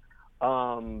plays.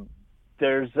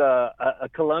 There's a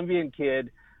Colombian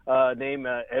kid named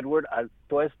Edward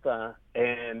Atuesta,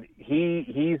 and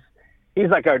he's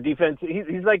like our defense.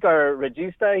 He's like our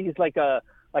regista. He's like a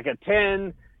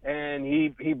 10, and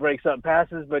he breaks up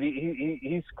passes, but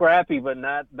he's scrappy, but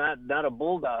not a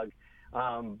bulldog.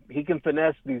 He can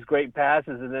finesse these great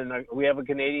passes, and then we have a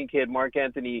Canadian kid, Mark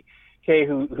Anthony Kay,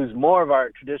 who's more of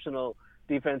our traditional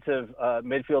defensive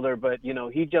midfielder, but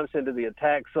he jumps into the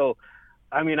attack. So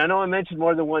I mean, I know I mentioned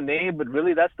more than one name, but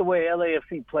really that's the way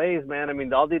LAFC plays, man. I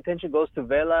mean, all the attention goes to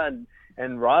Vela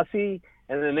and Rossi,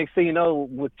 and the next thing you know,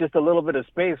 with just a little bit of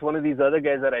space, one of these other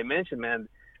guys that I mentioned, man,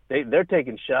 they're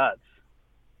taking shots.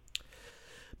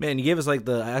 Man, you gave us I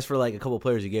asked for a couple of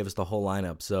players, you gave us the whole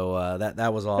lineup, so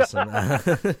that was awesome.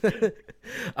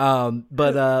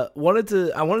 But I wanted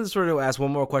to sort of ask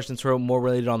one more question, sort of more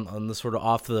related on the sort of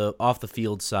off the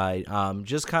field side.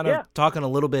 Just kind of talking a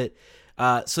little bit.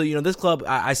 So this club,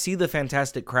 I see the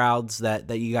fantastic crowds that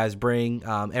you guys bring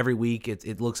every week.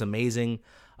 It looks amazing.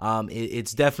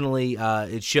 It's definitely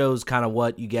it shows kind of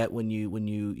what you get when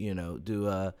you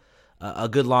do a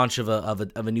good launch of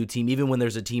a new team, even when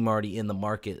there's a team already in the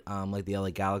market, like the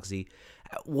LA Galaxy.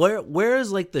 Where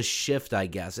is the shift, I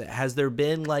guess? Has there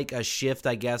been a shift,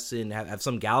 I guess, in have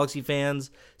some Galaxy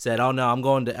fans said, oh no, I'm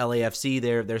going to LAFC,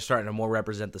 they're starting to more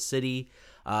represent the city?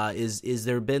 Is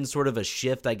there been sort of a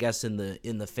shift, I guess, in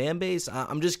the fan base?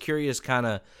 I'm just curious, kind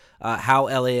of how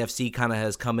LAFC kind of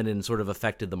has come in and sort of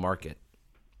affected the market.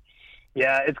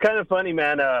 Yeah, it's kind of funny,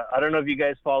 man. I don't know if you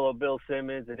guys follow Bill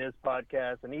Simmons and his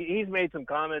podcast, and he's made some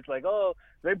comments like, "Oh,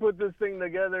 they put this thing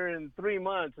together in 3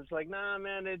 months." It's like, nah,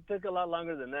 man, it took a lot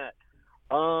longer than that.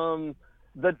 The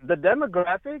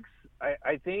demographics,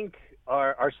 I think,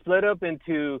 are split up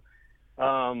into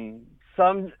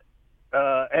some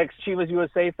ex Chivas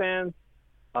USA fans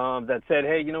that said,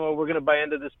 "Hey, you know what? We're going to buy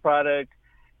into this product,"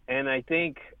 and I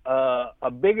think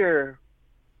a bigger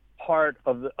part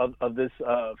of this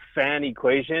fan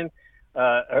equation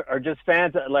are just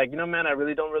fans that like, you know, man, I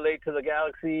really don't relate to the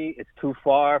Galaxy. It's too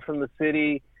far from the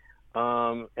city,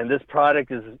 and this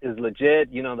product is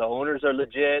legit. You know, the owners are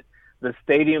legit. The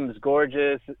stadium is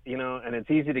gorgeous, you know, and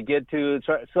it's easy to get to.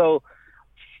 So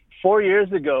 4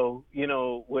 years ago, you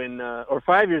know, when or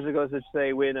 5 years ago, I should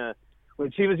say, when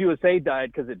Chivas USA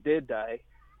died, because it did die,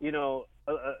 you know,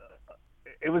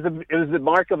 it was the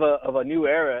mark of a new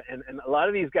era, and a lot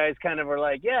of these guys kind of are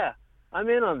like, yeah, I'm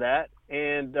in on that,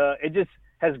 and it just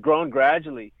has grown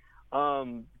gradually.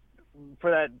 For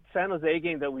that San Jose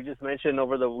game that we just mentioned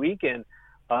over the weekend,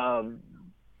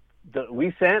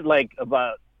 we sent like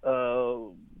about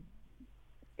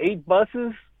 8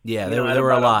 buses. Yeah, there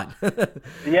were a lot.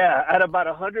 Yeah, at about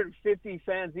 150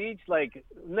 fans each. Like,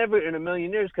 never in a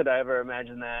million years could I ever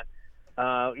imagine that.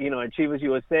 You know, at Chivas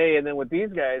USA, and then with these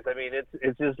guys, I mean,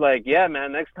 it's just like, yeah,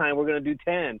 man, next time we're gonna do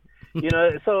 10. You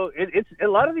know, so it's a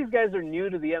lot of these guys are new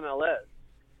to the MLS.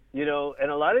 You know, and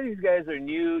a lot of these guys are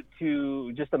new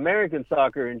to just American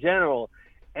soccer in general.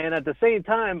 And at the same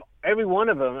time, every one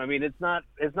of them, I mean, it's not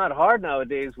hard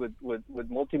nowadays with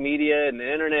multimedia and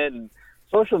the internet and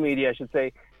social media, I should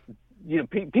say. You know,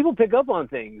 people pick up on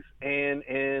things,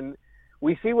 and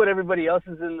we see what everybody else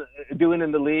is doing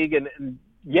in the league, and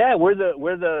yeah, we're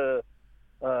the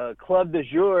club de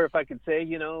jour, if I could say.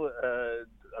 You know,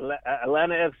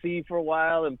 Atlanta FC for a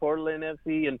while, and Portland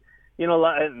FC, and you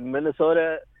know,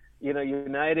 Minnesota, you know,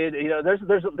 United. You know,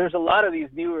 there's a lot of these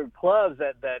newer clubs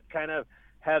that kind of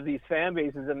have these fan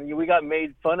bases, and we got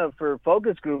made fun of for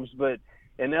focus groups, but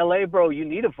in LA, bro, you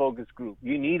need a focus group.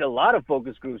 You need a lot of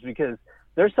focus groups, because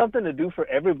there's something to do for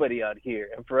everybody out here.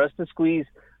 And for us to squeeze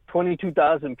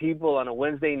 22,000 people on a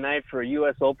Wednesday night for a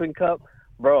U.S. Open Cup,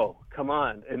 bro, come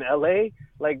on. In LA,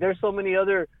 like, there's so many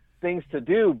other things to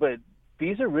do, but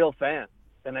these are real fans.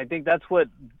 And I think that's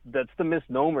the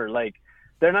misnomer. Like,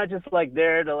 they're not just like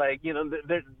there to, like, you know,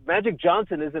 Magic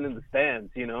Johnson isn't in the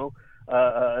stands, you know.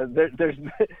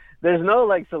 There's no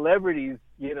like celebrities,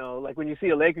 you know, like when you see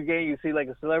a Laker game, you see like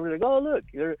a celebrity, like, oh, look,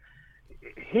 they're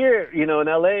here, you know, in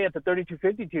LA at the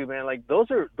 3252, man. Like,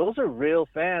 those are real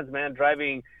fans, man,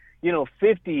 driving, you know,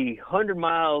 50, 100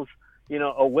 miles, you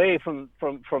know, away from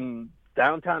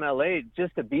downtown LA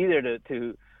just to be there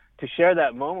to share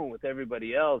that moment with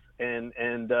everybody else. And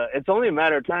it's only a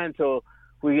matter of time till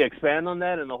we expand on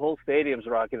that, and the whole stadium's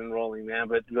rocking and rolling, man.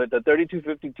 But the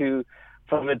 3252,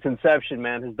 from its inception,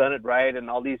 man, has done it right. And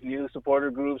all these new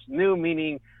supporter groups, new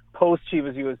meaning post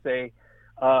Chivas USA,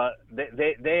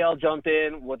 they all jumped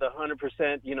in with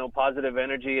 100%, you know, positive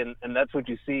energy, and that's what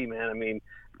you see, man. I mean,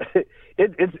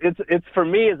 it's for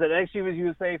me as an ex Chivas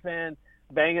USA fan,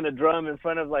 banging a drum in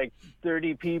front of like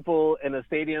 30 people in a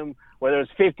stadium where there's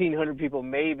 1,500 people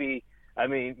maybe. I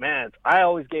mean, man, I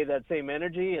always gave that same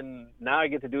energy, and now I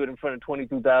get to do it in front of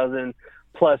 22,000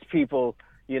 plus people,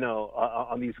 you know,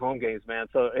 on these home games, man.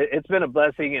 So it's been a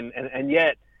blessing, and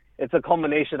yet it's a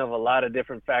culmination of a lot of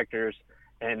different factors,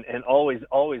 and always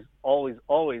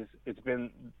it's been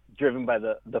driven by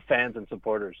the fans and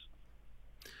supporters.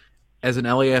 As an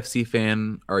LAFC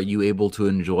fan, are you able to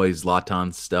enjoy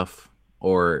Zlatan's stuff,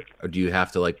 or do you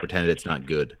have to like pretend it's not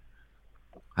good?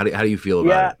 How do you feel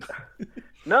about it?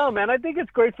 No, man, I think it's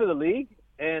great for the league,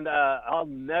 and I'll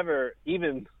never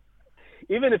even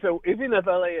if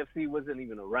LAFC wasn't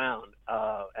even around,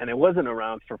 and it wasn't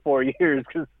around for 4 years,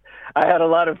 because I had a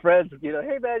lot of friends, you know,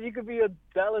 hey man, you could be a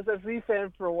Dallas FC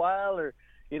fan for a while, or,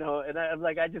 you know, and I'm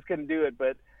like, I just couldn't do it.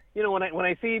 But, you know, when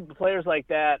I see players like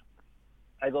that,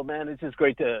 I go, man, it's just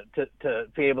great to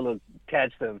be able to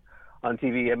catch them on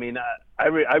TV. I mean, I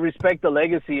respect the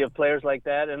legacy of players like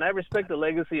that, and I respect the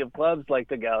legacy of clubs like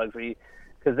the Galaxy,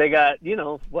 because they got, you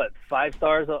know, 5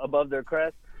 stars above their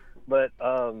crest. But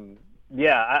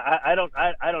yeah, I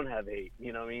don't have hate.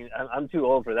 You know what I mean? I'm too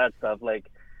old for that stuff. Like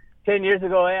 10 years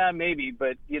ago, yeah, maybe.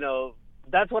 But, you know,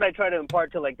 that's what I try to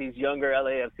impart to like these younger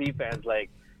LAFC fans. Like,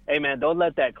 hey man, don't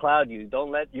let that cloud you. Don't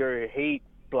let your hate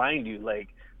blind you. Like,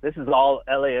 this is all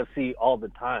LAFC all the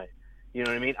time. You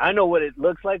know what I mean? I know what it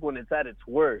looks like when it's at its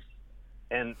worst.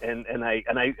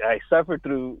 I suffered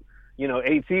through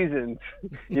 8 seasons,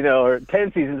 or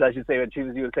 10 seasons I should say, at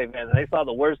Chivas USA, man. And I saw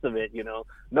the worst of it.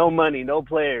 No money, no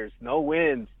players, no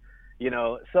wins.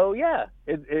 So yeah,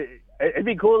 it'd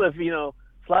be cool if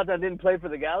Zlatan didn't play for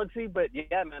the Galaxy, but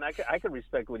yeah, man, I could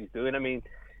respect what he's doing. I mean,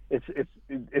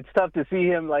 it's tough to see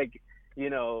him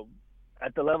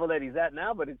at the level that he's at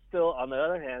now, but it's still, on the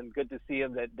other hand, good to see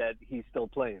him that he's still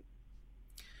playing.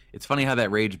 It's funny how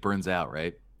that rage burns out,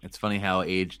 right? It's funny how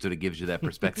age sort of gives you that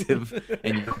perspective,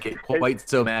 and you don't get quite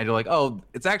so mad. You're like, oh,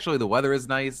 it's actually the weather is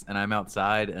nice, and I'm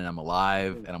outside, and I'm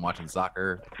alive, and I'm watching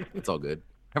soccer. It's all good.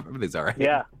 Everything's all right.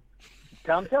 Yeah,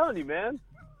 I'm telling you, man.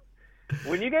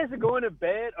 When you guys are going to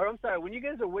bed, when you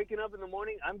guys are waking up in the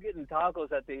morning, I'm getting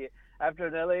tacos after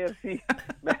an LAFC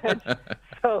match.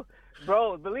 So,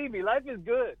 bro, believe me, life is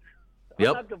good. I'm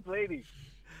not complaining.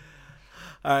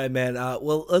 All right, man.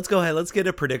 Well, let's go ahead. Let's get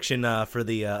a prediction for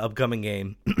the upcoming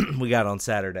game we got on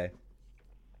Saturday.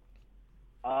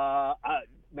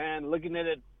 Man, looking at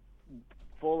it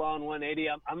full on 180,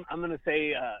 I'm going to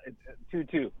say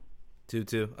 2-2.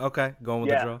 2-2. Okay, going with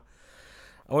the draw.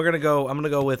 I'm gonna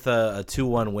go with a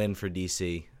 2-1 win for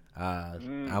DC.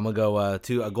 I'm gonna go a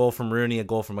goal from Rooney, a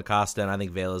goal from Acosta, and I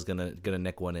think Vela's gonna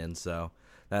nick one in. So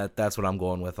that's what I'm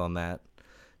going with on that.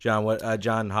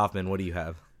 John Hoffman, what do you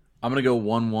have? I'm gonna go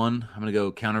 1-1. I'm gonna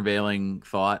go countervailing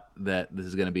thought that this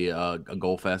is gonna be a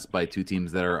goal fest by two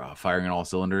teams that are firing on all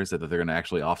cylinders, that they're gonna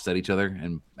actually offset each other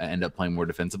and end up playing more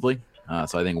defensively.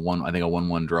 So I think a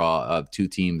 1-1 draw of two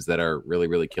teams that are really,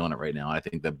 really killing it right now. I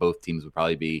think that both teams would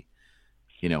probably be.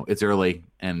 It's early,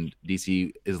 and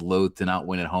DC is loath to not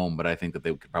win at home, but I think that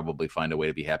they could probably find a way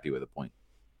to be happy with a point.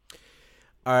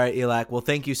 All right, Elak. Well,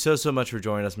 thank you so much for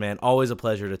joining us, man. Always a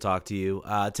pleasure to talk to you.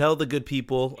 Tell the good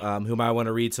people who might want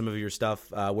to read some of your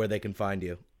stuff where they can find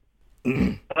you.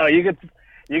 You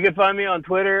can find me on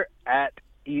Twitter at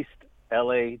East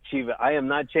LA Chiva. I am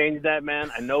not changed that,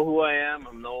 man. I know who I am.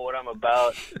 I know what I'm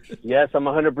about. Yes, I'm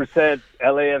 100%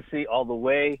 LAFC all the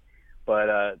way.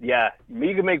 But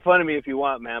you can make fun of me if you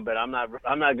want, man. But I'm not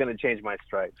going to change my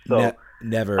stripes. So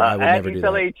never. I would never do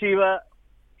that. At Chiva,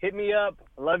 hit me up.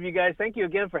 I love you guys. Thank you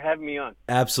again for having me on.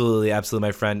 Absolutely,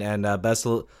 my friend. And not best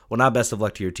of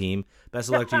luck to your team. Best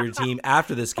of luck to your team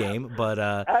after this game. But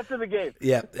after the game.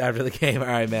 Yeah, after the game. All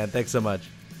right, man. Thanks so much.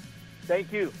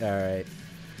 Thank you. All right.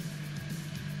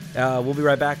 We'll be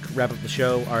right back. Wrap up the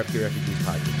show. RFK Refugees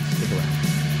Podcast. Stick around.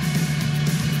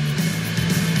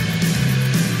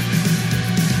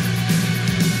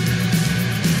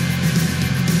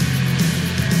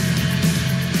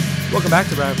 Welcome back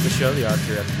to Wrap Up the Show, the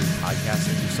RFK Refugees Podcast.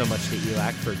 Thank you so much to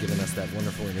Elak for giving us that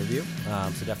wonderful interview.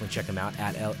 So definitely check him out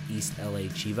at East LA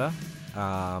Chiva,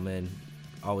 and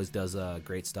always does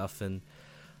great stuff. And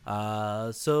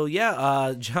John.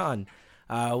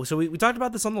 So we talked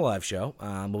about this on the live show,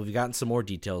 but we've gotten some more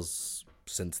details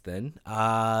since then.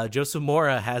 Joseph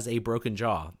Mora has a broken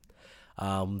jaw.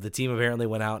 The team apparently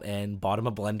went out and bought him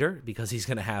a blender because he's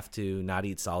going to have to not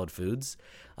eat solid foods.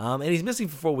 And he's missing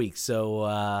for 4 weeks.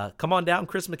 So come on down,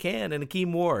 Chris McCann and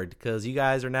Akeem Ward, because you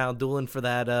guys are now dueling for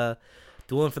that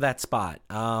spot.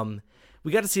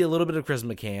 We got to see a little bit of Chris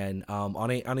McCann.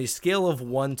 On a scale of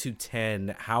 1 to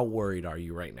 10, how worried are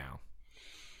you right now?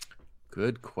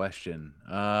 Good question.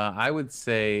 I would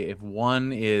say if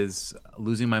 1 is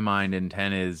losing my mind and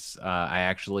 10 is I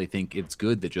actually think it's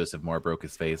good that Joseph Moore broke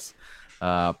his face.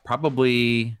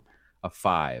 Probably a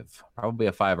 5. Probably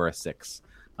a 5 or a 6.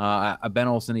 Ben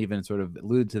Olsen even sort of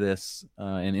alluded to this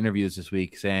in interviews this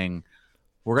week, saying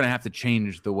we're going to have to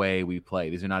change the way we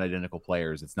play. These are not identical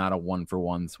players. It's not a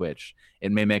 1-for-1 switch.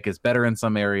 It may make us better in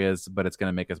some areas, but it's going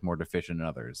to make us more deficient in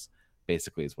others,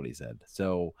 basically is what he said.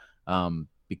 So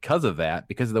because of that,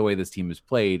 because of the way this team is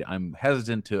played, I'm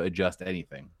hesitant to adjust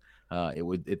anything.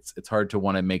 It's hard to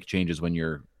want to make changes when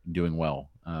you're doing well.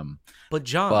 But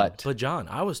John,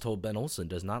 I was told Ben Olsen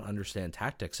does not understand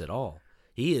tactics at all.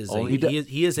 He is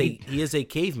a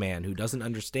caveman who doesn't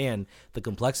understand the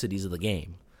complexities of the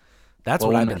game. That's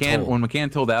what I've been told. When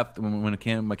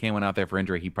McCann went out there for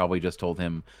injury, he probably just told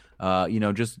him,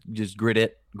 just grit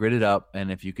it up, and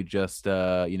if you could just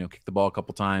kick the ball a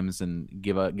couple times and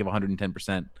give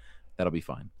 110%, that'll be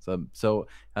fine. So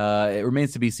it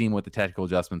remains to be seen what the tactical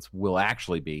adjustments will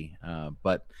actually be.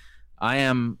 But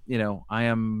we're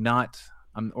not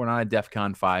a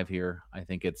DEFCON 5 here. I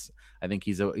think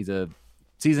he's a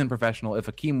seasoned professional. If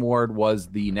Akeem Ward was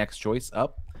the next choice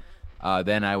up,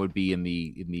 then I would be in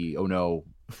the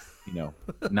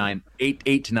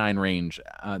 8 to 9 range.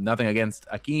 Nothing against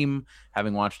Akeem,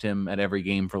 having watched him at every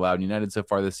game for Loudoun United so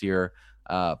far this year,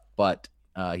 but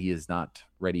he is not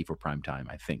ready for prime time.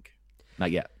 I think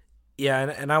not yet. Yeah,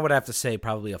 and I would have to say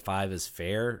probably a 5 is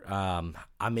fair.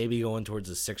 I may be going towards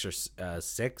a 6 or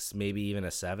 6, maybe even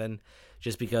a 7,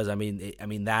 just because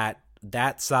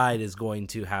that side is going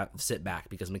to sit back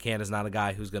because McCann is not a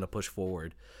guy who's going to push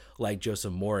forward like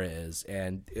Joseph Mora is,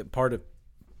 and part of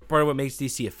what makes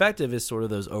DC effective is sort of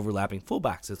those overlapping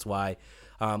fullbacks. That's why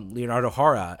Leonardo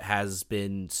Jara has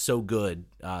been so good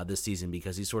this season,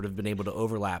 because he's sort of been able to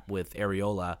overlap with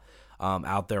Areola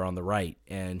out there on the right,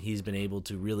 and he's been able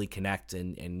to really connect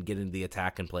and get into the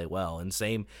attack and play well. And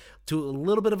same to a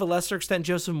little bit of a lesser extent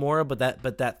Joseph Mora, but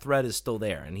that threat is still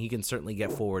there, and he can certainly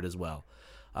get forward as well.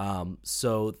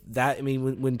 So that, I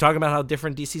mean, when talking about how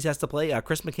different DC's has to play,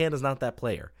 Chris McCann is not that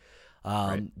player.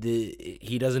 Right.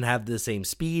 He doesn't have the same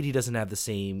speed. He doesn't have the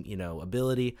same,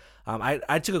 ability.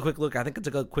 I took a quick look. I think I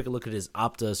took a quick look at his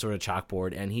Opta sort of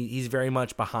chalkboard, and he's very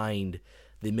much behind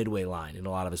the midway line in a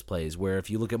lot of his plays, where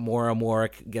if you look at Mora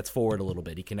gets forward a little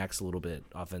bit. He connects a little bit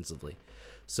offensively.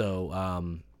 So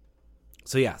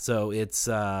it's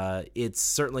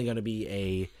certainly going to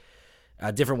be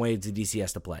a different way to DC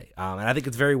has to play. And I think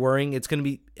it's very worrying. It's going to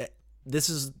be,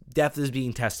 depth is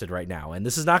being tested right now, and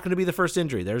this is not going to be the first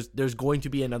injury. There's going to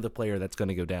be another player that's going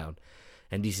to go down,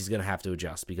 and DC's going to have to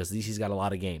adjust because DC's got a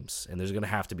lot of games, and there's going to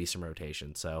have to be some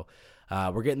rotation. So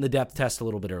we're getting the depth test a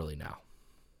little bit early now.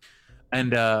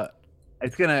 And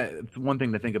one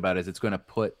thing to think about is it's going to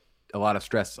put a lot of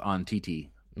stress on TT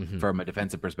from a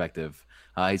defensive perspective.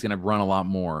 He's going to run a lot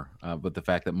more, but the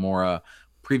fact that Mora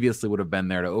previously would have been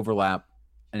there to overlap,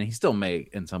 and he still may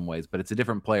in some ways, but it's a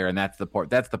different player, and that's the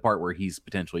part where he's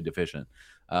potentially deficient.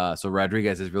 So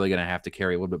Rodriguez is really going to have to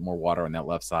carry a little bit more water on that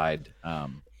left side,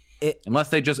 unless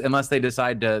they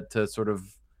decide to sort of,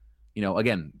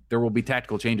 again, there will be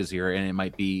tactical changes here, and it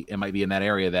might be in that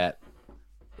area that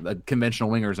the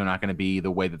conventional wingers are not going to be the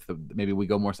way that maybe we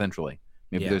go more centrally.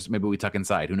 Maybe we tuck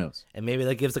inside. Who knows? And maybe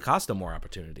that gives Acosta more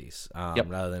opportunities.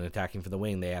 Rather than attacking from the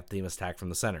wing, they must attack from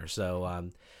the center.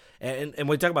 So, and when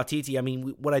we talk about TT, I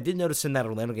mean, what I did notice in that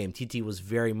Orlando game, TT was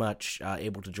very much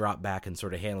able to drop back and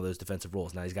sort of handle those defensive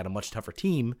roles. Now he's got a much tougher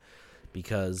team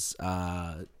because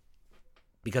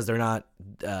they're not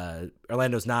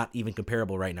Orlando's not even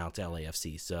comparable right now to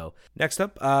LAFC. So next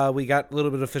up, we got a little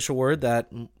bit of official word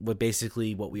that was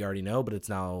basically what we already know, but it's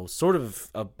now sort of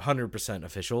 100%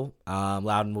 official.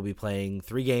 Loudoun will be playing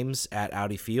 3 games at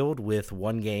Audi Field with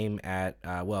one game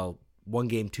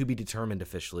to be determined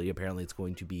officially. Apparently it's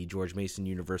going to be George Mason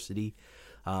University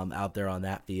out there on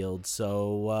that field.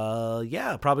 So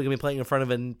probably gonna be playing in front of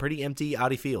a pretty empty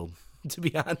Audi Field. To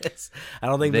be honest, I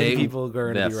don't think many people are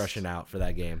going to be rushing out for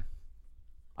that game.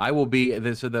 I will be.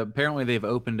 Apparently they've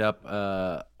opened up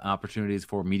opportunities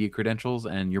for media credentials,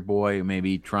 and your boy may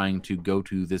be trying to go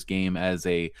to this game as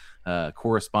a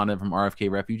correspondent from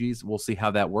RFK Refugees. We'll see how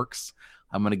that works.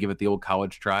 I'm going to give it the old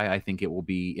college try. I think it will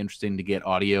be interesting to get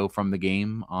audio from the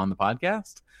game on the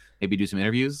podcast, maybe do some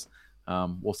interviews.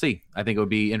 We'll see. I think it would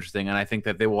be interesting, and I think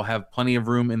that they will have plenty of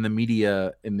room in the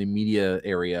media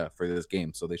area for this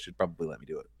game, so they should probably let me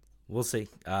do it. We'll see.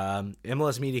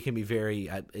 MLS media can be very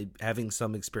having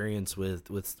some experience with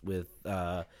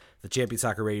the Champion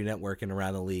Soccer Radio Network and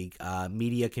around the league.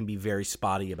 Media can be very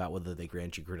spotty about whether they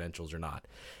grant you credentials or not.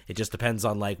 It just depends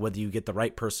on whether you get the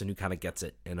right person who kind of gets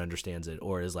it and understands it,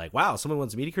 or is like, wow, someone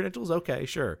wants media credentials. Okay,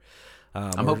 sure.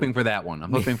 I'm hoping for that one.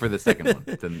 I'm hoping for the second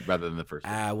one rather than the first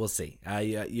one. We'll see.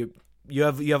 You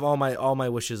have all my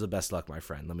wishes of best luck, my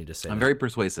friend. Let me just say I'm very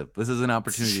persuasive. This is an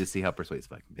opportunity to see how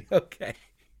persuasive I can be. Okay.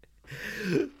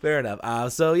 Fair enough.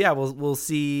 We'll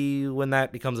see when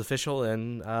that becomes official,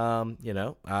 and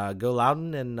go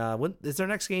Loudoun. And when is their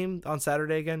next game on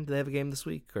Saturday again? Do they have a game this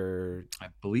week? Or I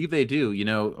believe they do.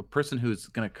 A person who's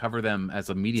going to cover them as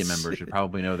a media member should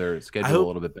probably know their schedule a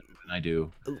little bit better than I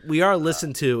do. We are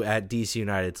listened to at DC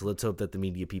United, so let's hope that the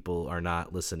media people are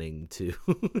not listening to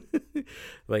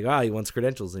he wants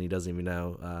credentials and he doesn't even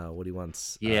know what he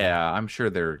wants. Yeah, I'm sure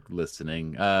they're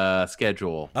listening.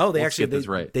 Schedule. Oh, Let's get this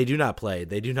right. They do not play.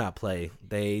 They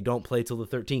don't play till the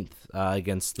 13th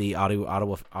against the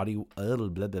Ottawa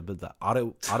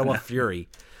Fury.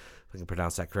 If I can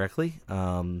pronounce that correctly.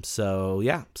 So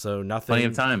nothing. Plenty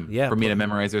of time for me to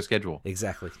memorize their schedule.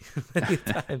 Exactly. Plenty of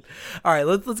time. All right,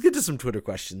 let's get to some Twitter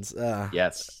questions.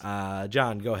 Yes.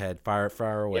 John, go ahead.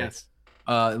 Fire away. Yes.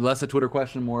 Less a Twitter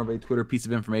question, more of a Twitter piece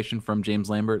of information from James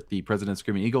Lambert, the president of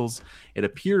Screaming Eagles. It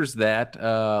appears that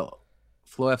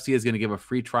Flow FC is going to give a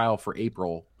free trial for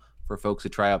April for folks to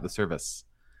try out the service.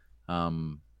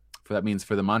 That means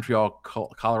for the Montreal,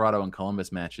 Colorado, and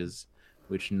Columbus matches,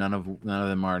 which none of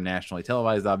them are nationally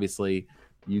televised. Obviously,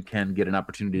 you can get an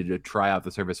opportunity to try out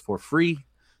the service for free,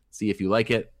 see if you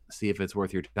like it, see if it's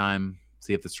worth your time,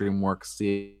 see if the stream works,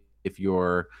 see if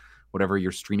your whatever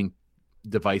your streaming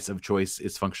device of choice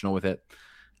is functional with it.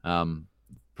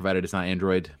 Provided it's not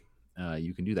Android,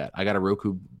 you can do that. I got a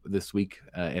Roku this week.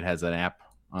 It has an app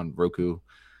on Roku.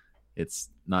 It's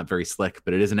not very slick,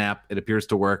 but it is an app. It appears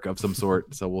to work of some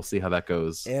sort, so we'll see how that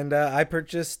goes. And I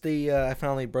purchased I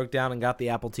finally broke down and got the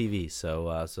Apple TV.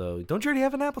 So don't you already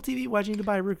have an Apple TV? Why'd you need to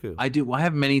buy a Roku? I do. Well, I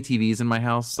have many TVs in my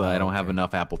house. I don't have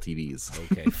enough Apple TVs.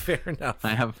 Okay, fair enough.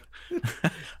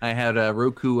 I had a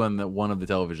Roku on one of the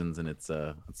televisions, and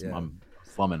I'm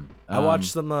slumming. I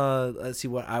watched some. Let's see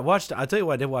what I watched. I'll tell you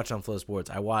what I did watch on Flow Sports.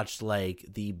 I watched like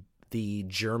the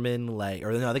German I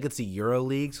think it's the Euro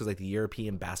League, so it's like the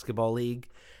European Basketball League,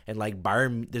 and like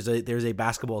Bayern. There's a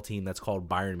basketball team that's called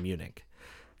Bayern Munich,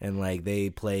 and like they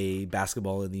play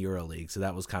basketball in the Euro League. So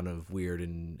that was kind of weird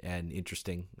and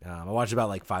interesting. I watched about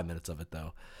like 5 minutes of it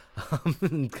though. I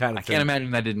can't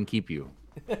imagine that didn't keep you.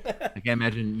 I can't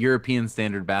imagine European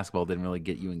standard basketball didn't really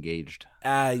get you engaged.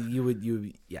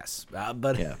 Yes,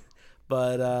 but yeah.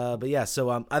 But yeah,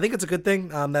 so I think it's a good thing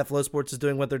that Flow Sports is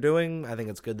doing what they're doing. I think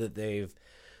it's good that they've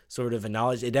sort of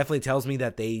acknowledged. It definitely tells me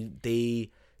that they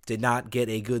did not get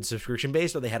a good subscription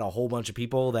base, or they had a whole bunch of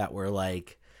people that were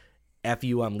like, "F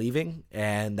you, I'm leaving,"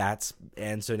 and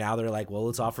so now they're like, "Well,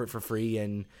 let's offer it for free,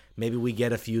 and maybe we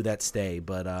get a few that stay."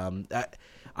 But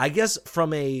I guess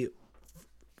from a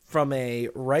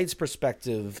rights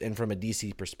perspective and from a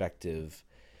DC perspective,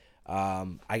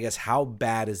 I guess how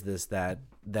bad is this that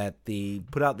they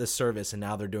put out this service and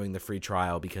now they're doing the free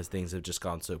trial because things have just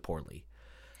gone so poorly?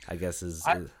 I guess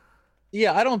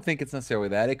yeah, I don't think it's necessarily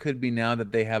that. It could be now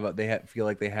that they feel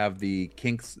like they have the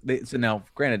kinks. So now,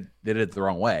 granted, they did it the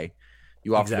wrong way.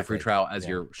 You offer the free trial as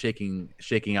you're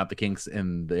shaking out the kinks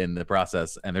in the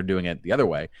process, and they're doing it the other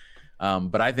way.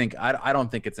 But I don't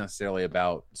think it's necessarily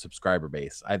about subscriber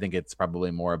base. I think it's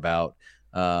probably more about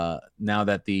now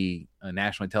that the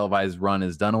nationally televised run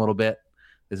is done a little bit,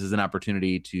 this is an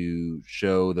opportunity to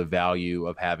show the value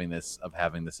of having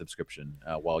the subscription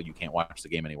while you can't watch the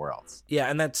game anywhere else. Yeah,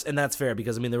 and that's fair,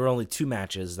 because I mean there were only 2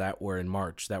 matches that were in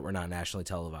March that were not nationally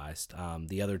televised.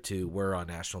 The other 2 were on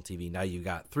national TV. Now you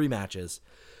got 3 matches,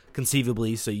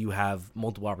 conceivably, so you have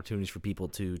multiple opportunities for people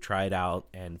to try it out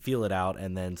and feel it out,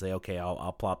 and then say, okay,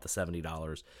 I'll plop the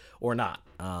 $70 or not.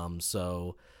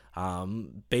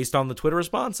 Based on the Twitter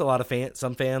response, a lot of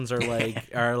some fans are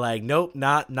like, nope,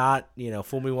 not,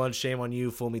 fool me once, shame on you,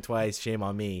 fool me twice, shame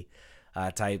on me,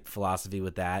 type philosophy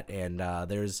with that. And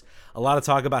there's a lot of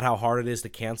talk about how hard it is to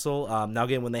cancel. Now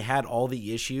again, when they had all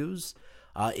the issues,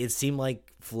 it seemed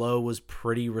like Flow was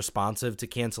pretty responsive to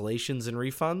cancellations and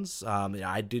refunds.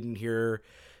 I didn't hear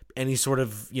any sort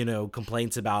of,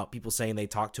 complaints about people saying they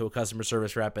talked to a customer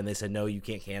service rep and they said, no, you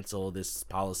can't cancel. This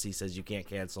policy says you can't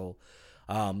cancel.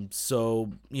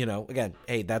 So, again,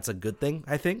 hey, that's a good thing,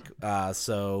 I think. That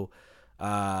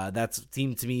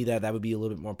seemed to me that would be a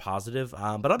little bit more positive.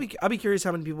 But I'll be curious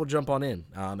how many people jump on in.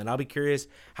 And I'll be curious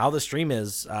how the stream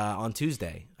is on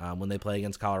Tuesday when they play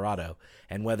against Colorado,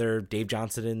 and whether Dave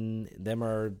Johnson and them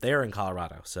are there in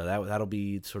Colorado. So that'll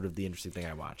be sort of the interesting thing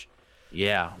I watch.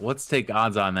 Yeah, let's take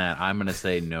odds on that. I'm going to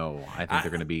say no. I think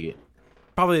they're going to be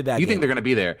probably a bad game. You think they're going to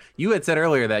be there? You had said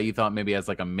earlier that you thought maybe as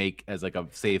a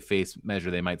save face measure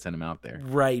they might send them out there.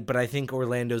 Right, but I think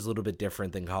Orlando's a little bit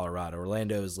different than Colorado.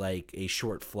 Orlando's like a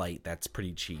short flight that's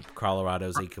pretty cheap.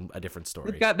 Colorado's a different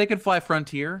story. They could fly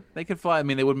Frontier. They could fly. I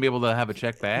mean, they wouldn't be able to have a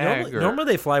check bag. Normally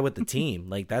they fly with the team.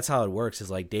 Like that's how it works.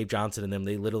 Is like Dave Johnson and them.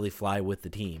 They literally fly with the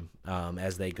team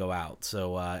as they go out.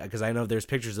 So because I know there's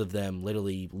pictures of them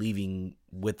literally leaving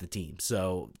with the team.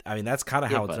 So I mean that's kind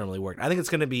of how it's normally worked. I think it's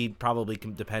going to be probably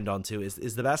depend on too.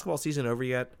 Is the basketball season over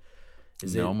yet?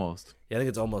 Almost. Yeah, I think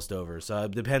it's almost over. So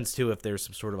it depends too if there's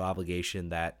some sort of obligation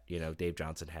that Dave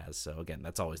Johnson has. So again,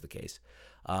 that's always the case.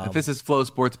 If this is Flow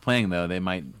Sports playing though, they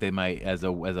might as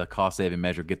a cost saving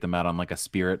measure get them out on like a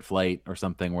Spirit flight or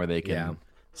something where they can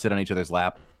sit on each other's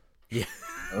lap. Yeah.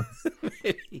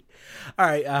 Maybe. All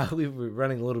right, we're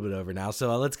running a little bit over now,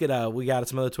 so let's get we got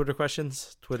some other Twitter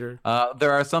questions. There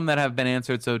are some that have been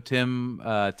answered. So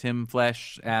Tim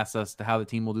Flesh asked us how the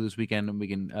team will do this weekend, and we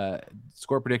can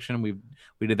score prediction. We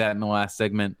did that in the last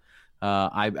segment.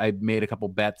 I made a couple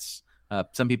bets.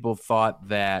 Some people thought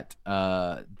that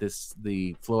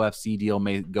the Flow FC deal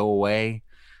may go away,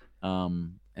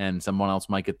 and someone else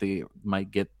might get the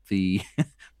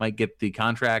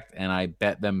contract, and I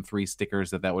bet them 3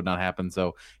 stickers that would not happen.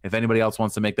 So if anybody else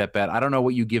wants to make that bet, I don't know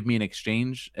what you give me in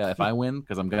exchange if I win,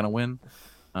 because I'm gonna win.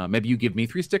 Maybe you give me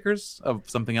 3 stickers of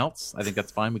something else. I think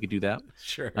that's fine. We could do that.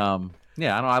 Sure.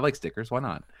 Yeah, I like stickers. Why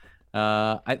not?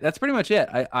 That's pretty much it.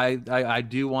 I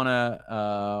do want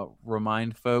to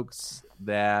remind folks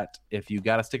that if you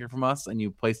got a sticker from us and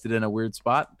you placed it in a weird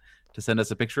spot, to send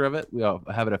us a picture of it. We have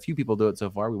had a few people do it so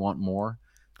far. We want more.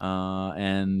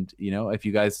 And if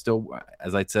you guys still,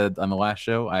 as I said on the last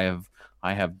show,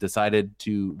 I have decided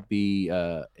to be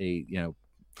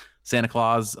Santa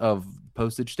Claus of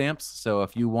postage stamps. So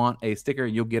if you want a sticker,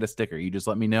 you'll get a sticker. You just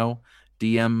let me know,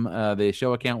 DM the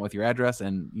show account with your address,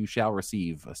 and you shall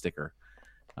receive a sticker.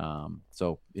 I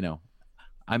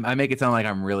make it sound like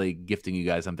I'm really gifting you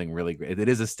guys something really great. It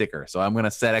is a sticker, so I'm going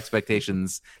to set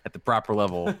expectations at the proper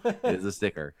level. It is a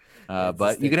sticker,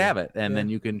 but you can have it, and then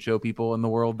you can show people in the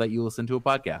world that you listen to a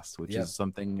podcast, which is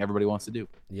something everybody wants to do.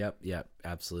 Yep,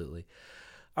 absolutely.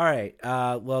 All right.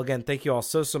 Well, again, thank you all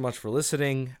so much for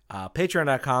listening.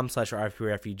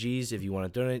 Patreon.com/RFKRefugees if you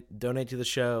want to donate to the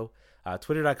show.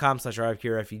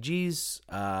 Twitter.com/RFKRefugees.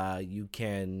 You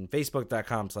can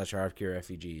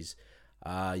Facebook.com/RFKRefugees.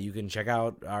 You can check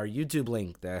out our YouTube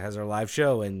link that has our live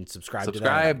show and subscribe to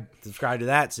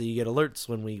that so you get alerts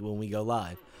when we go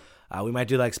live. We might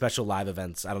do like special live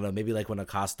events. I don't know, maybe like when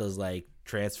Acosta's like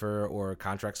transfer or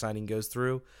contract signing goes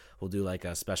through, we'll do like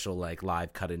a special like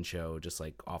live cut-in show just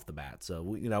like off the bat. So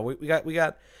we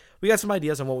got some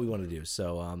ideas on what we want to do.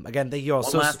 So again, thank you all.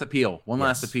 One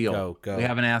last appeal. Go. We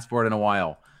haven't asked for it in a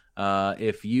while.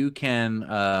 If you can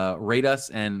rate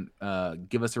us and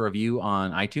give us a review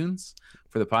on iTunes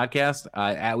for the podcast.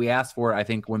 We asked for it, I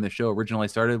think, when the show originally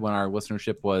started, when our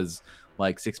listenership was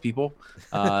like 6 people.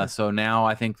 So now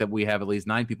I think that we have at least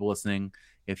 9 people listening.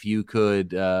 If you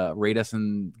could rate us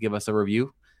and give us a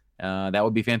review, that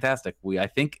would be fantastic. I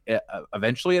think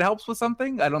eventually it helps with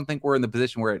something. I don't think we're in the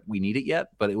position where we need it yet,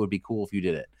 but it would be cool if you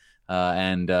did it.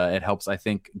 And it helps, I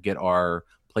think, get our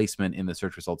placement in the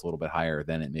search results a little bit higher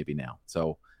than it may be now.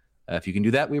 So if you can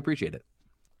do that, we appreciate it.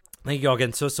 Thank you all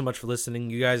again so much for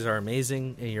listening. You guys are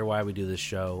amazing, and you're why we do this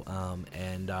show.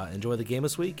 And enjoy the game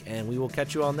this week, and we will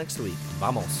catch you all next week.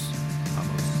 Vamos.